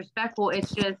be disrespectful.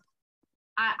 It's just,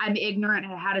 I'm ignorant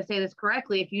of how to say this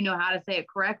correctly. If you know how to say it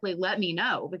correctly, let me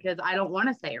know, because I don't want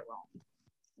to say it wrong.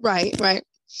 Right.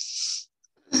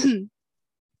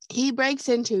 He breaks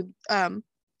into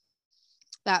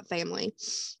that family,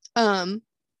 the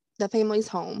family's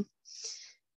home.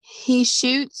 He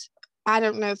shoots, I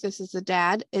don't know if this is the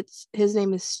dad, his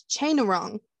name is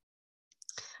Chainarong,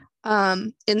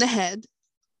 in the head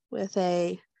with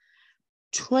a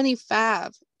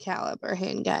 25 caliber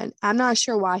handgun. I'm not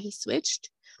sure why he switched,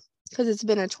 because it's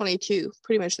been a 22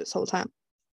 pretty much this whole time.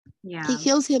 Yeah. He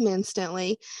kills him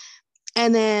instantly,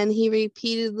 and then he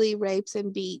repeatedly rapes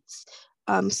and beats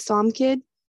Somkid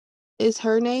is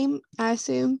her name, I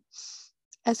assume.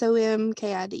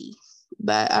 Somkid.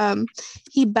 But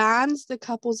he binds the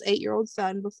couple's 8-year-old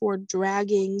son before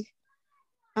dragging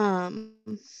the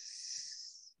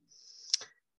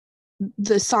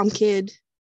Somkid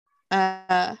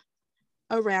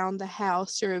around the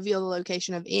house to reveal the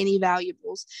location of any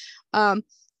valuables.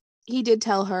 He did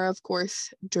tell her, of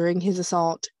course, during his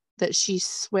assault, that she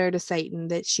swore to Satan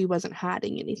that she wasn't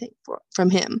hiding anything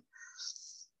from him.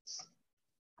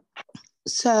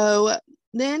 So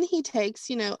then he takes,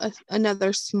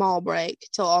 another small break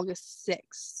till August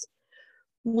 6th,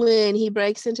 when he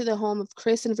breaks into the home of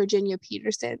Chris and Virginia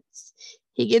Petersons.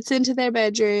 He gets into their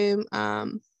bedroom.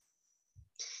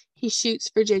 He shoots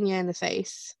Virginia in the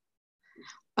face.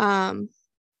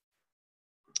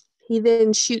 He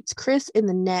then shoots Chris in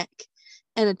the neck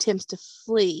and attempts to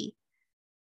flee.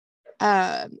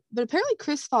 But apparently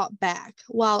Chris fought back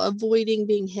while avoiding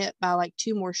being hit by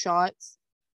 2 more shots.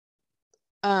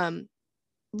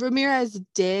 Ramirez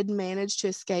did manage to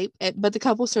escape, but the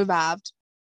couple survived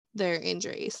their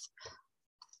injuries.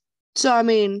 So, I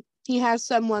mean, he has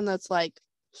someone that's like,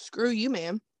 screw you,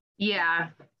 man. Yeah.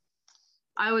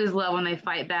 I always love when they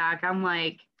fight back. I'm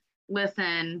like,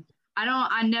 listen,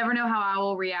 I never know how I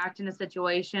will react in a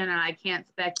situation, and I can't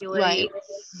speculate. Right.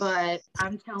 But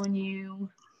I'm telling you,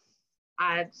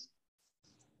 I'd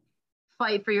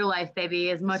fight for your life, baby,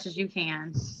 as much as you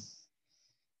can.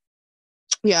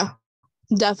 Yeah,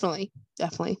 definitely.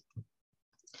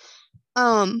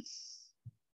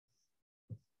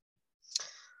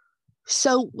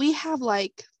 So we have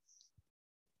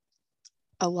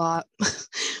a lot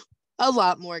A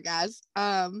lot more, guys.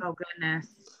 Oh goodness.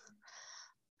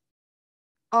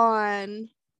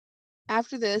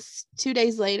 After this, 2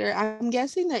 days later, I'm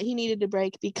guessing that he needed a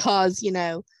break because,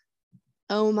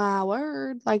 oh my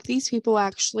word, like these people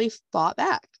actually fought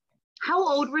back. How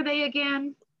old were they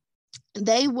again?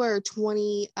 They were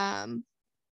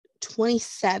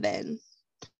 27.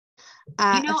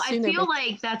 I feel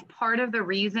like that's part of the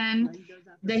reason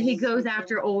that he goes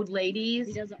after old ladies.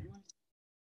 He doesn't want.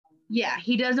 Yeah,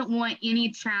 he doesn't want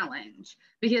any challenge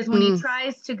because when he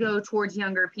tries to go towards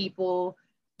younger people,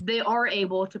 they are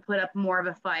able to put up more of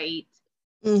a fight.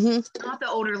 Not that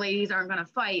older ladies aren't going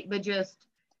to fight, but just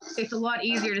it's a lot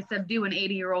easier to subdue an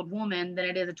 80-year-old woman than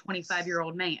it is a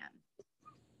 25-year-old man.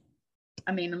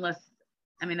 I mean,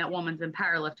 that woman's been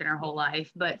powerlifting her whole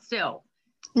life, but still.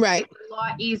 Right. It's a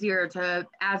lot easier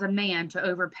as a man to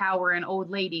overpower an old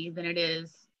lady than it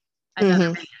is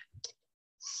another man.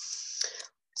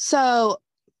 So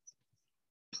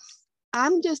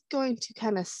I'm just going to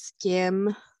kind of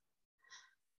skim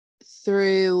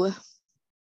through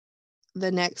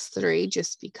the next three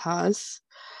just because.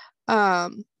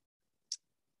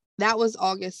 That was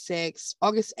August 6th.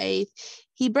 August 8th,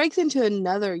 he breaks into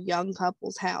another young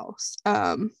couple's house.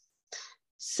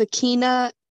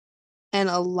 Sakina and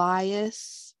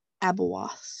Elias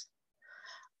Abawath.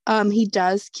 He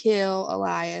does kill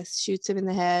Elias, shoots him in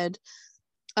the head.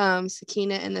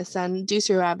 Sakina and the son do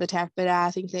survive the attack, but I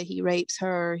think that he rapes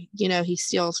her. He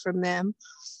steals from them.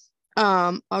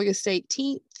 August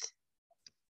 18th,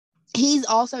 he's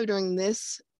also during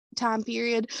this time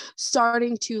period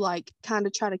starting to kind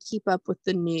of try to keep up with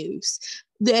the news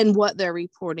and what they're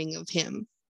reporting of him.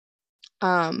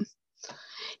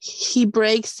 He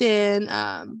breaks in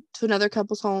to another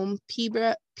couple's home,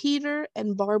 Peter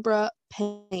and Barbara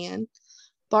Pan.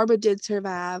 Barbara did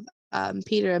survive.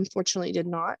 Peter unfortunately did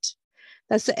not.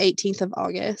 That's the 18th of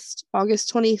August.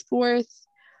 August 24th,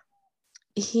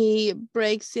 he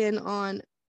breaks in on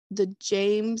the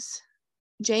James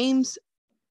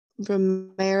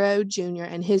Romero Jr.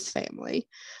 and his family.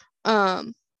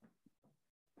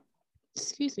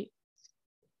 Excuse me.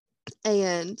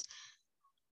 And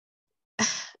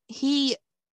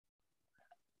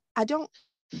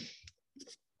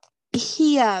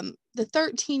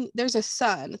there's a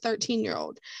son, a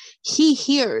 13-year-old. He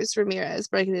hears Ramirez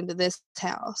breaking into this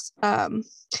house.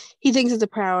 He thinks it's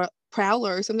a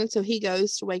prowler or something, so he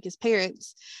goes to wake his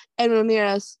parents, and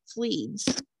Ramirez flees.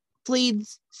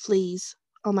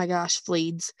 Oh my gosh,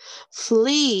 fled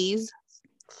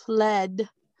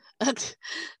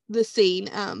the scene.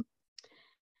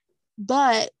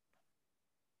 But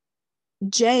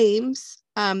James,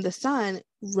 the son,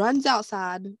 runs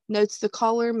outside, notes the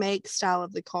color, make, style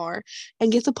of the car,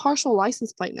 and gets a partial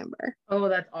license plate number. Oh,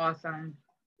 that's awesome.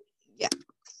 Yeah.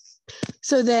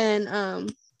 So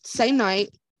then, same night,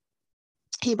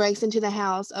 he breaks into the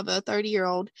house of a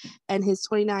 30-year-old and his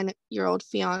 29-year-old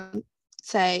fiance.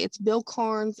 It's Bill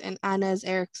Carnes and Inez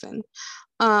Erickson.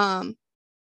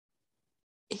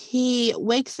 He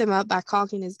wakes them up by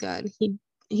cocking his gun.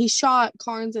 He shot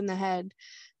Carnes in the head.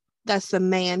 That's the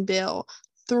man, Bill,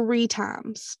 3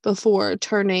 times before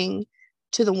turning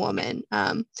to the woman.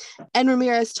 And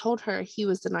Ramirez told her he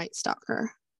was the Night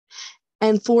Stalker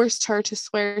and forced her to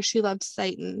swear she loved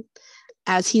Satan,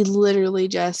 as he literally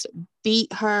just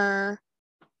beat her,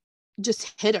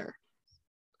 just hit her.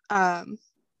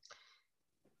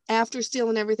 After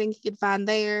stealing everything he could find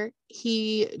there,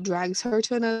 he drags her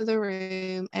to another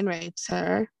room and rapes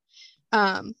her.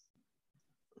 And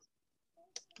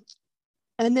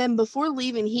then before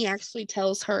leaving, he actually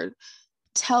tells her,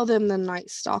 tell them the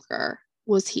Night Stalker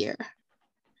was here.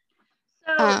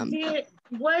 So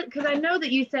because I know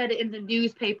that you said in the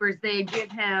newspapers they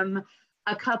give him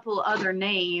a couple other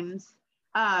names.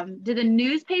 Did the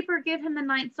newspaper give him the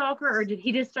Night Stalker, or did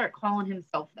he just start calling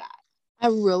himself that? I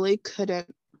really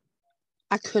couldn't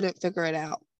figure it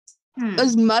out.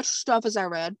 As much stuff as I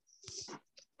read,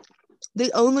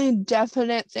 the only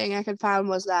definite thing I could find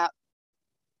was that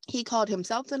he called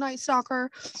himself the Night Stalker,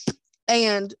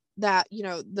 and that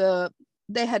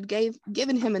they had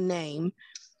given him a name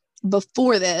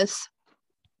before this,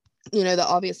 that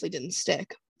obviously didn't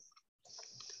stick.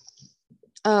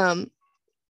 But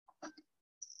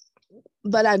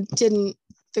I didn't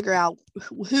figure out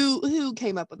who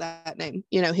came up with that name,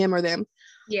 him or them.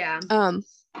 Yeah.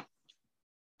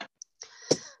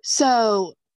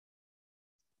 So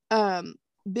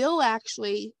Bill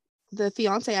the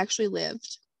fiance actually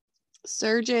lived.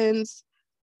 Surgeons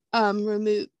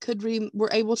were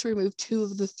able to remove 2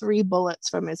 of the 3 bullets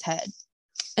from his head,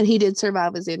 and he did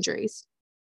survive his injuries.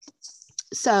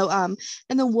 So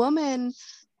and the woman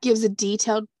gives a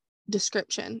detailed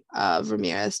description of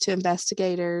Ramirez to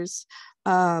investigators.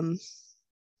 And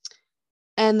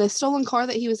the stolen car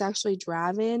that he was actually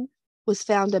driving was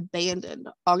found abandoned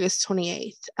August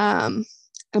 28th. And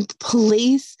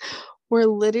police were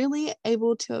literally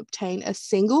able to obtain a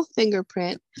single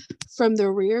fingerprint from the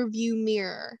rear view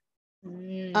mirror.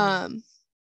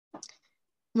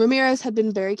 Ramirez had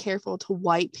been very careful to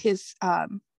wipe his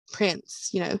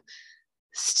prints,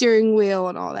 steering wheel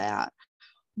and all that.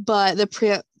 But the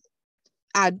print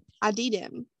ID'd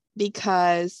him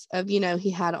because of,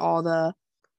 he had all the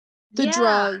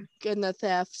drug and the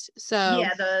theft. So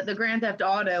yeah, the Grand Theft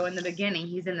Auto in the beginning,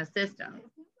 he's in the system.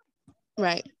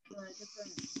 Right. He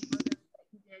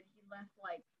left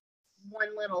like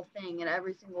one little thing in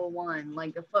every single one,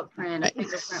 like the footprint, a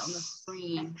fingerprint on the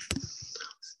screen.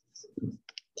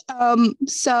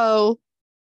 So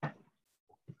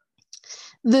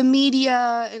the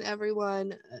media and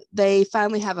everyone, they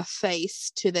finally have a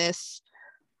face to this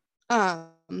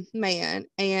man,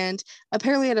 and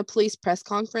apparently at a police press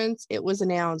conference it was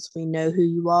announced, we know who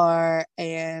you are,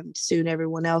 and soon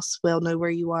everyone else will know where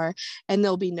you are, and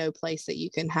there'll be no place that you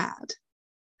can hide.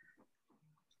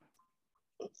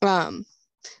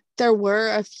 There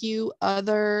were a few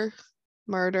other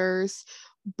murders,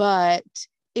 but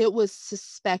it was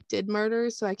suspected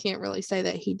murders, so I can't really say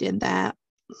that he did that.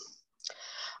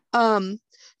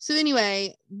 So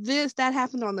anyway, that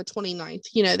happened on the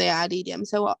 29th. They ID'd him.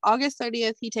 So August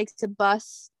 30th, he takes a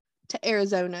bus to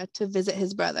Arizona to visit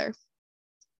his brother.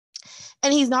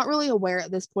 And he's not really aware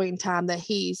at this point in time that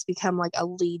he's become like a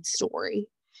lead story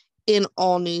in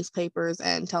all newspapers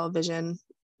and television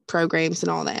programs and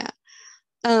all that.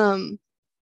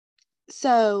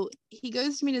 So he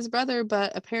goes to meet his brother,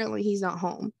 but apparently he's not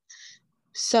home.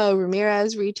 So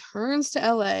Ramirez returns to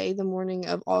LA the morning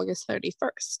of August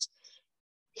 31st.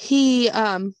 He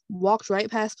walked right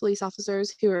past police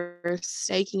officers who were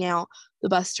staking out the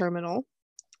bus terminal.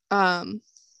 And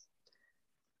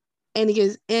he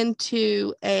goes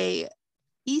into a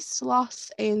East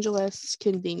Los Angeles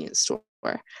convenience store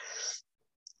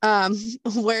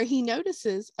where he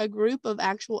notices a group of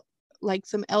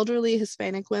some elderly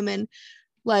Hispanic women,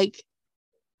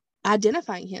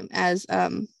 identifying him as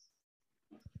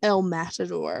El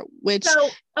Matador, which... So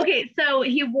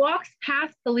he walks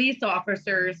past police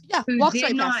officers who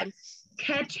did not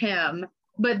catch him,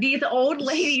 but these old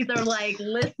ladies are like,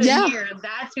 listen here,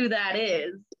 that's who that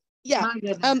is. Yeah.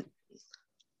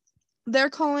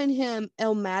 They're calling him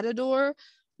El Matador,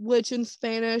 which in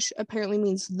Spanish apparently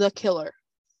means the killer.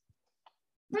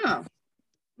 Oh.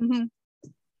 Mm-hmm.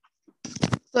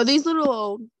 So these little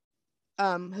old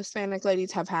Hispanic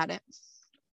ladies have had it.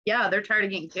 Yeah, they're tired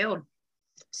of getting killed.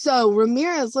 So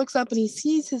Ramirez looks up and he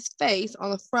sees his face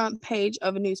on the front page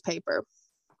of a newspaper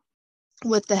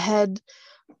with the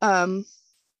headline.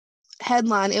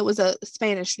 It was a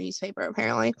Spanish newspaper,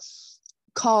 apparently,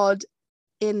 called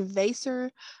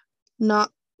Invasor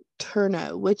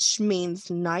Nocturno, which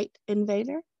means night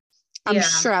invader. I'm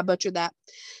sure I butchered that.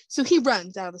 So he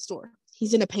runs out of the store.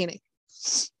 He's in a panic.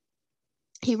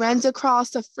 He runs across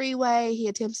the freeway. He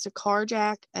attempts to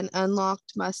carjack an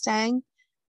unlocked Mustang,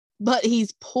 but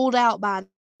he's pulled out by an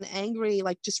angry,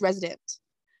 just resident.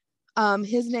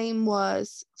 His name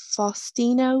was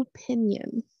Faustino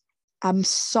Pinion. I'm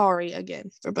sorry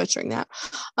again for butchering that.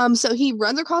 So he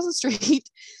runs across the street,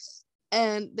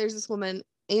 and there's this woman,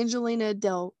 Angelina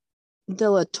de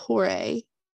la Torre.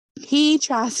 He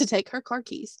tries to take her car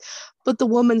keys, but the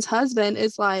woman's husband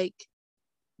is like,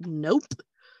 nope.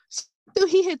 So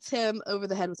he hits him over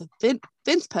the head with a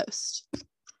fence post.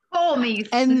 Holy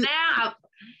snap!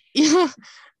 Yeah.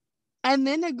 And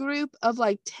then a group of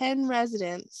 10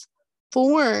 residents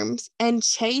forms and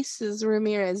chases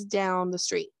Ramirez down the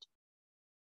street.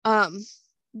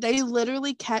 They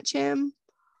literally catch him,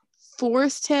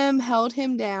 forced him, held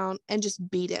him down, and just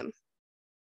beat him.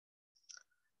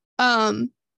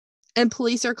 And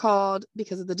police are called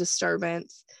because of the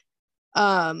disturbance.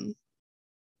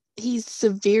 He's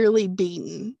severely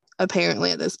beaten,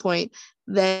 apparently, at this point.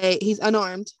 He's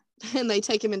unarmed, and they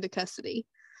take him into custody.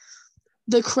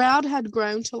 The crowd had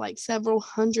grown to several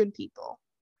hundred people.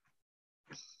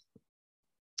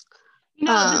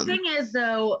 The thing is,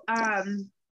 though,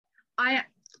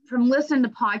 from listening to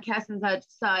podcasts and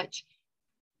such,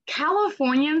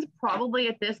 Californians probably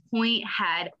at this point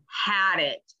had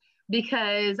it,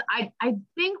 because I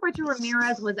think Richard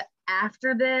Ramirez was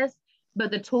after this, but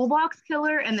the Toolbox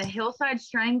Killer and the Hillside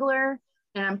Strangler,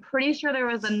 and I'm pretty sure there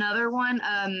was another one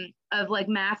of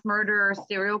mass murder or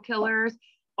serial killers,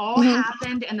 all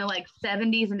happened in the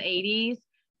 70s and 80s.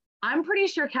 I'm pretty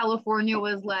sure California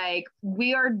was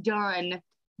we are done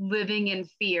living in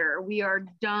fear. We are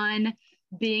done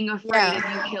being afraid of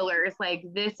you killers. Like,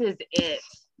 this is it.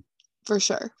 For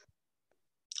sure.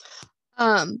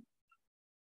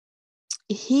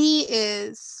 He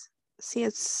is,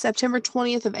 it's September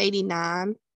 20th of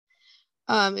 89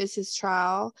 is his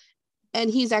trial, and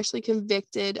he's actually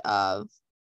convicted of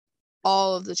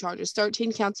all of the charges: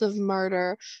 13 counts of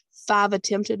murder, 5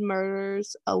 attempted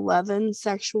murders, 11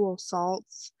 sexual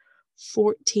assaults,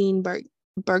 14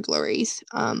 burglaries.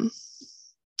 And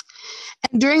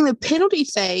during the penalty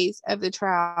phase of the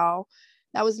trial,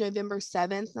 that was November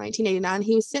 7th, 1989,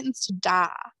 he was sentenced to die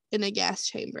in a gas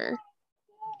chamber.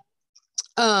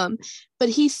 But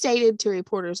he stated to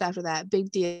reporters after that,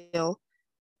 big deal,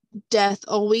 death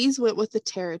always went with the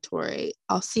territory.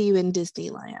 I'll see you in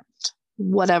Disneyland.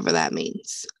 Whatever that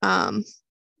means. That's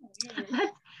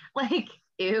like,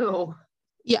 ew.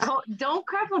 Yeah. Don't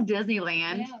crap on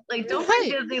Disneyland. Yeah. Like, don't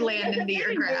bring Disneyland into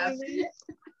your crap.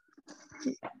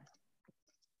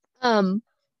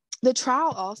 The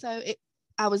trial also,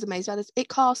 I was amazed by this. It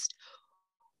cost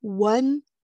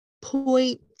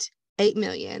 $1.8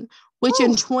 million, which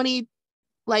in the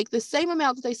same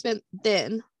amount that they spent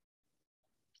then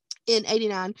in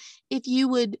 89, if you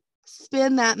would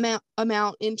spend that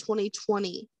amount in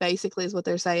 2020, basically is what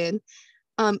they're saying,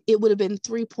 it would have been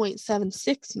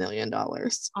 $3.76 million.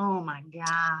 Oh my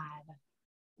God.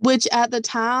 Which at the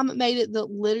time made it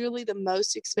literally the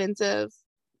most expensive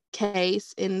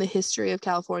case in the history of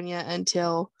California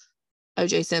until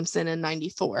O.J. Simpson in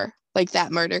 94, like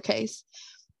that murder case.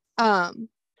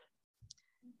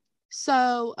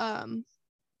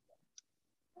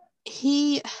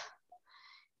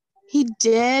 He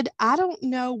did, I don't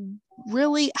know,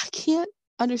 really, I can't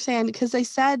understand, because they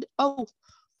said, oh,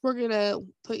 we're gonna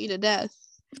put you to death,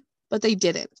 but they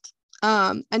didn't.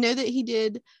 I know that he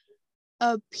did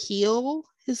appeal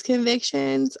his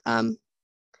convictions.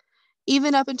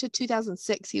 Even up until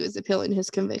 2006, he was appealing his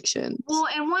convictions. Well,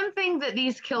 and one thing that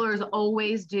these killers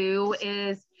always do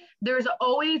is there's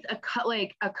always a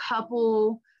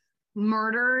couple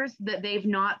murders that they've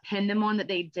not pinned them on that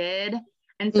they did.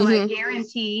 And so I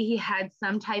guarantee he had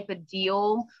some type of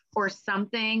deal or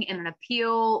something in an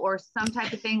appeal or some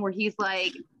type of thing where he's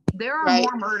like, there are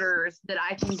more murders that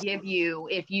I can give you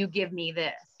if you give me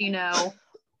this, you know?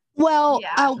 Well,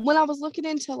 when I was looking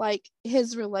into like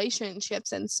his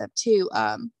relationships and stuff too,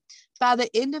 by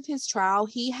the end of his trial,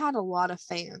 he had a lot of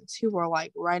fans who were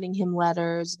like writing him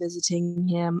letters, visiting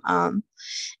him. And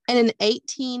in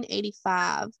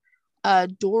 1885,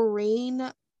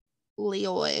 Doreen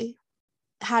Leoy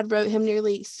had wrote him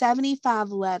nearly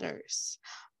 75 letters.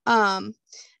 And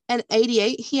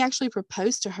 88, he actually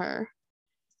proposed to her,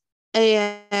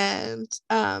 and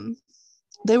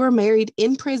they were married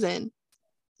in prison.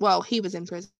 Well, he was in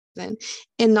prison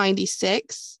in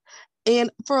 96.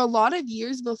 And for a lot of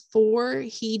years before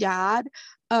he died,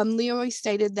 Leoy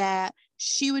stated that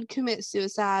she would commit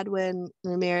suicide when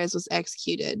Ramirez was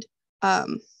executed.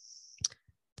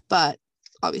 But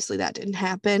obviously that didn't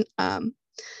happen.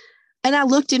 And I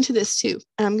looked into this too,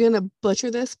 and I'm going to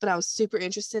butcher this, but I was super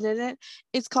interested in it.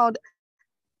 It's called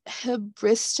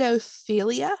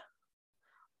hybristophilia.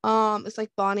 It's like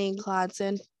Bonnie and Clyde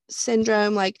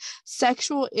syndrome, like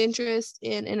sexual interest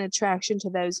in and attraction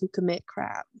to those who commit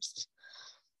crimes.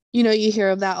 You know, you hear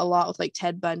of that a lot with like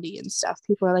Ted Bundy and stuff.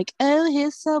 People are like, oh,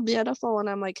 he's so beautiful. And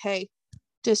I'm like, hey,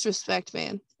 disrespect,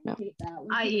 man. No.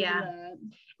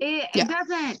 It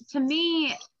doesn't, to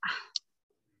me,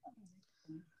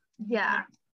 yeah.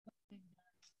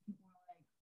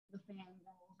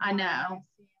 I know.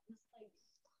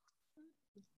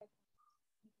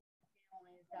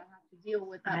 Deal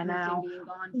with that person being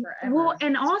gone forever. Well,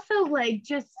 and also like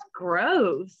just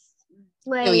gross.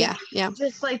 Like,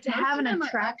 just like to have an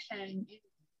attraction.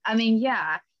 I mean,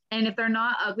 yeah. And if they're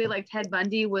not ugly, like Ted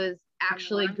Bundy was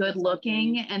actually good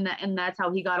looking, and that's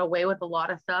how he got away with a lot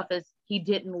of stuff, is he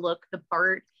didn't look the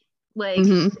part. Like,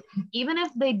 even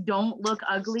if they don't look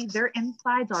ugly, their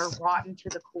insides are rotten to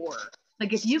the core.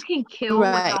 Like, if you can kill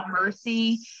without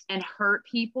mercy and hurt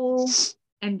people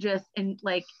and just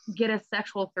like get a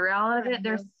sexual thrill out of it,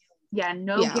 there's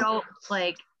guilt.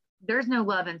 Like, there's no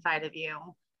love inside of you.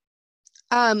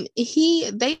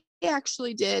 They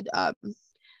actually did,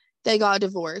 they got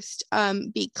divorced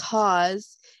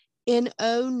because in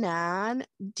 2009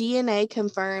 DNA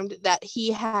confirmed that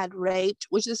he had raped,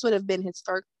 which this would have been his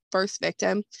first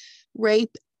victim,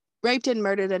 raped and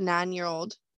murdered a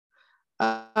 9-year-old.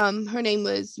 Her name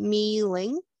was Mi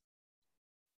Ling.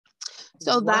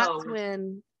 So that's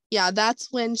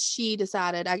when she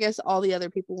decided, I guess all the other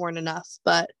people weren't enough,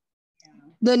 but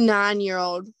the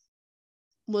 9-year-old,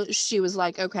 she was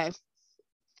like, okay,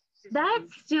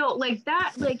 that's still like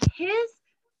that, like his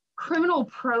criminal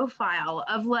profile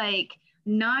of like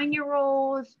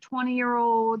 9-year-olds,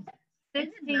 20-year-olds,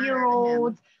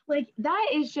 60-year-olds, like that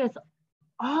is just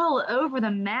all over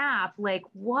the map. Like,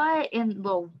 what in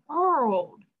the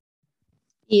world?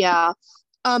 Yeah.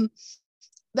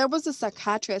 There was a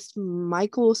psychiatrist,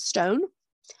 Michael Stone,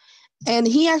 and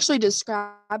he actually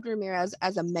described Ramirez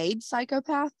as a made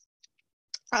psychopath,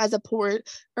 as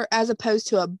opposed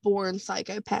to a born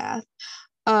psychopath.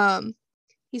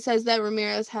 He says that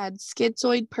Ramirez had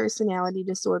schizoid personality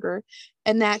disorder,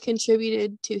 and that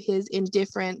contributed to his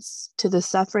indifference to the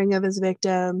suffering of his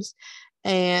victims.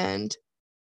 And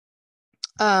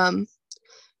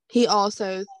he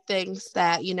also thinks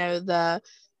that, you know,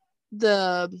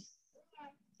 the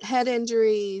head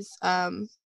injuries,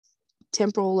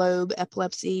 temporal lobe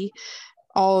epilepsy,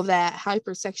 all of that,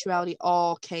 hypersexuality,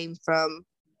 all came from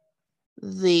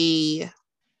the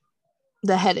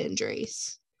head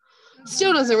injuries.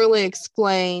 Still doesn't really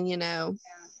explain, you know.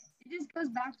 It just goes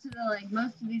back to the, like,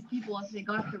 most of these people, if they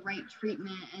got the right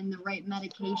treatment and the right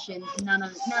medication, none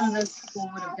of those people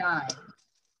would have died.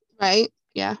 Right?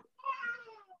 Yeah.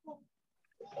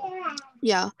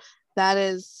 Yeah.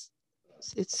 It's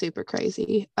super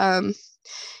crazy.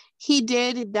 He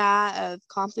did die of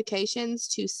complications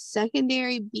to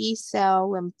secondary B-cell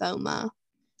lymphoma.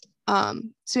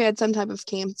 So he had some type of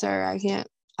cancer.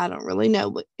 I don't really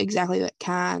know exactly what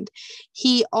kind.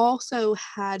 He also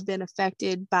had been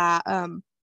affected by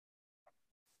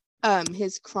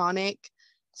his chronic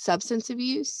substance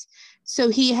abuse. So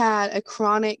he had a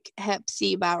chronic hep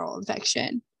C viral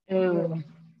infection. Ooh.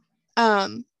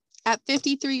 At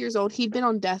 53 years old, he'd been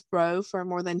on death row for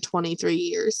more than 23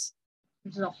 years.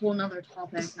 Which is a whole nother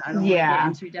topic. I don't Yeah.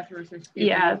 want to get into. Death row so stupid.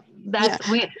 Yeah,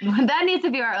 that needs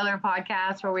to be our other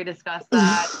podcast where we discuss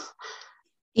that.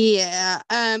 Yeah.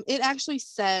 It actually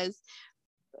says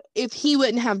if he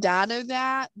wouldn't have died of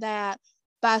that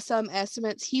by some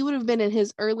estimates, he would have been in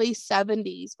his early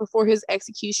 70s before his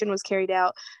execution was carried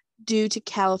out due to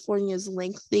California's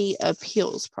lengthy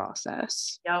appeals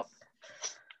process. Yep.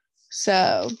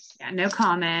 So. Yeah, no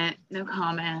comment.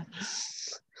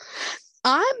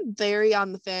 I'm very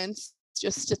on the fence,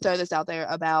 just to throw this out there,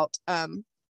 about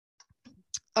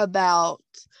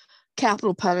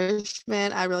capital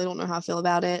punishment. I really don't know how I feel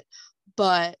about it,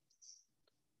 but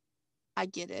I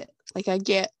get it. Like,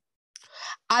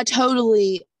 I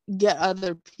totally get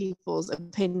other people's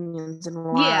opinions and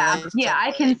why. Yeah,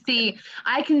 I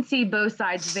can see both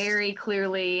sides very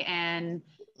clearly, and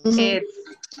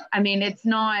it's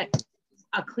not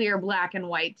a clear black and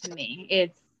white to me.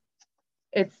 It's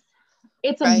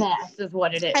a mess is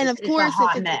what it is. And of course, it's a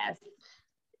hot mess.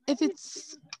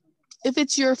 If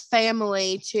it's your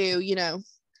family too, you know,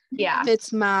 if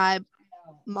it's my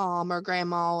mom or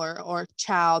grandma or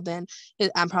child, then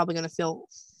I'm probably going to feel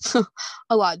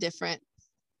a lot different.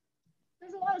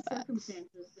 There's a lot of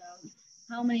circumstances, though.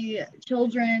 How many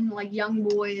children, like young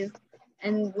boys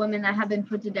and women, that have been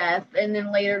put to death, and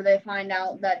then later they find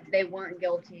out that they weren't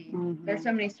guilty. Mm-hmm. There's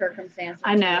so many circumstances.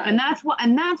 I know, and that's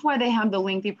why they have the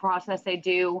lengthy process they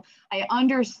do. I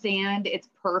understand its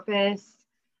purpose,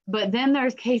 but then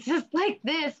there's cases like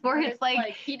this where it's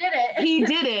like he did it. He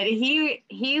did it.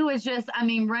 He was just,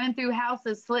 running through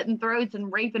houses, slitting throats,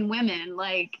 and raping women.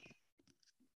 Like,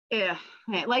 yeah.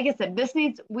 Like I said,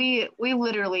 we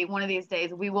literally, one of these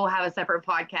days, we will have a separate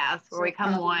podcast where we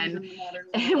come on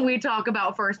and we talk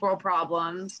about first world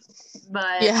problems.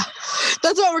 But yeah,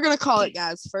 that's what we're gonna call it,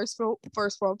 guys. First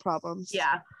world problems.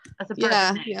 Yeah, that's a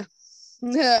perfect name.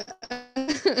 Yeah.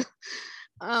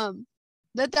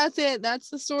 That's it. That's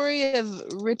the story of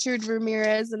Richard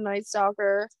Ramirez, the Night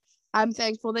Stalker. I'm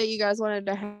thankful that you guys wanted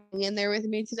to hang in there with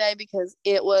me today because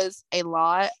it was a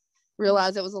lot.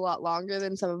 Realized it was a lot longer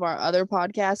than some of our other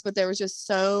podcasts, but there was just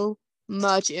so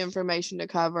much information to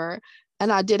cover,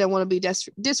 and I didn't want to be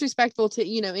disrespectful to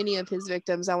any of his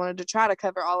victims. I wanted to try to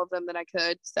cover all of them that I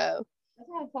could. So that's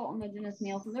how I felt on the Dennis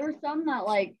Nielsen. There were some that,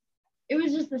 like, it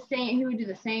was just the same. He would do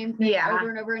the same thing over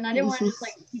and over, and I didn't want to just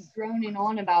keep droning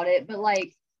on about it. But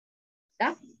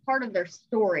that's part of their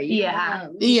story. Yeah.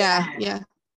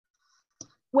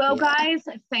 Well, guys,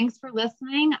 thanks for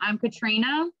listening. I'm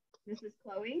Katrina. This is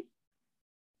Chloe.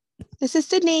 This is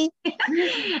Sydney.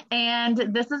 And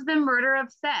this has been Murder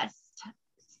Obsessed.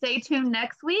 Stay tuned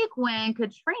next week when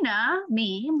Katrina,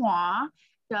 moi,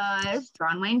 does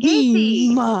John Wayne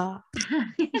Gacy.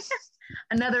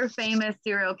 Another famous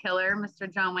serial killer,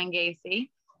 Mr. John Wayne Gacy.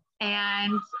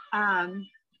 And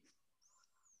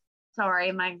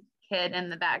sorry, my kid in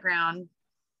the background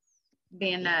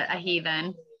being a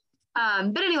heathen.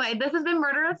 But anyway, this has been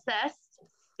Murder Obsessed.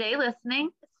 Stay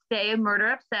listening, stay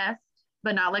murder obsessed,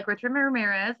 but not like Richard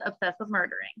Ramirez, obsessed with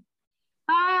murdering.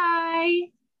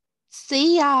 Bye.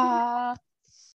 See ya.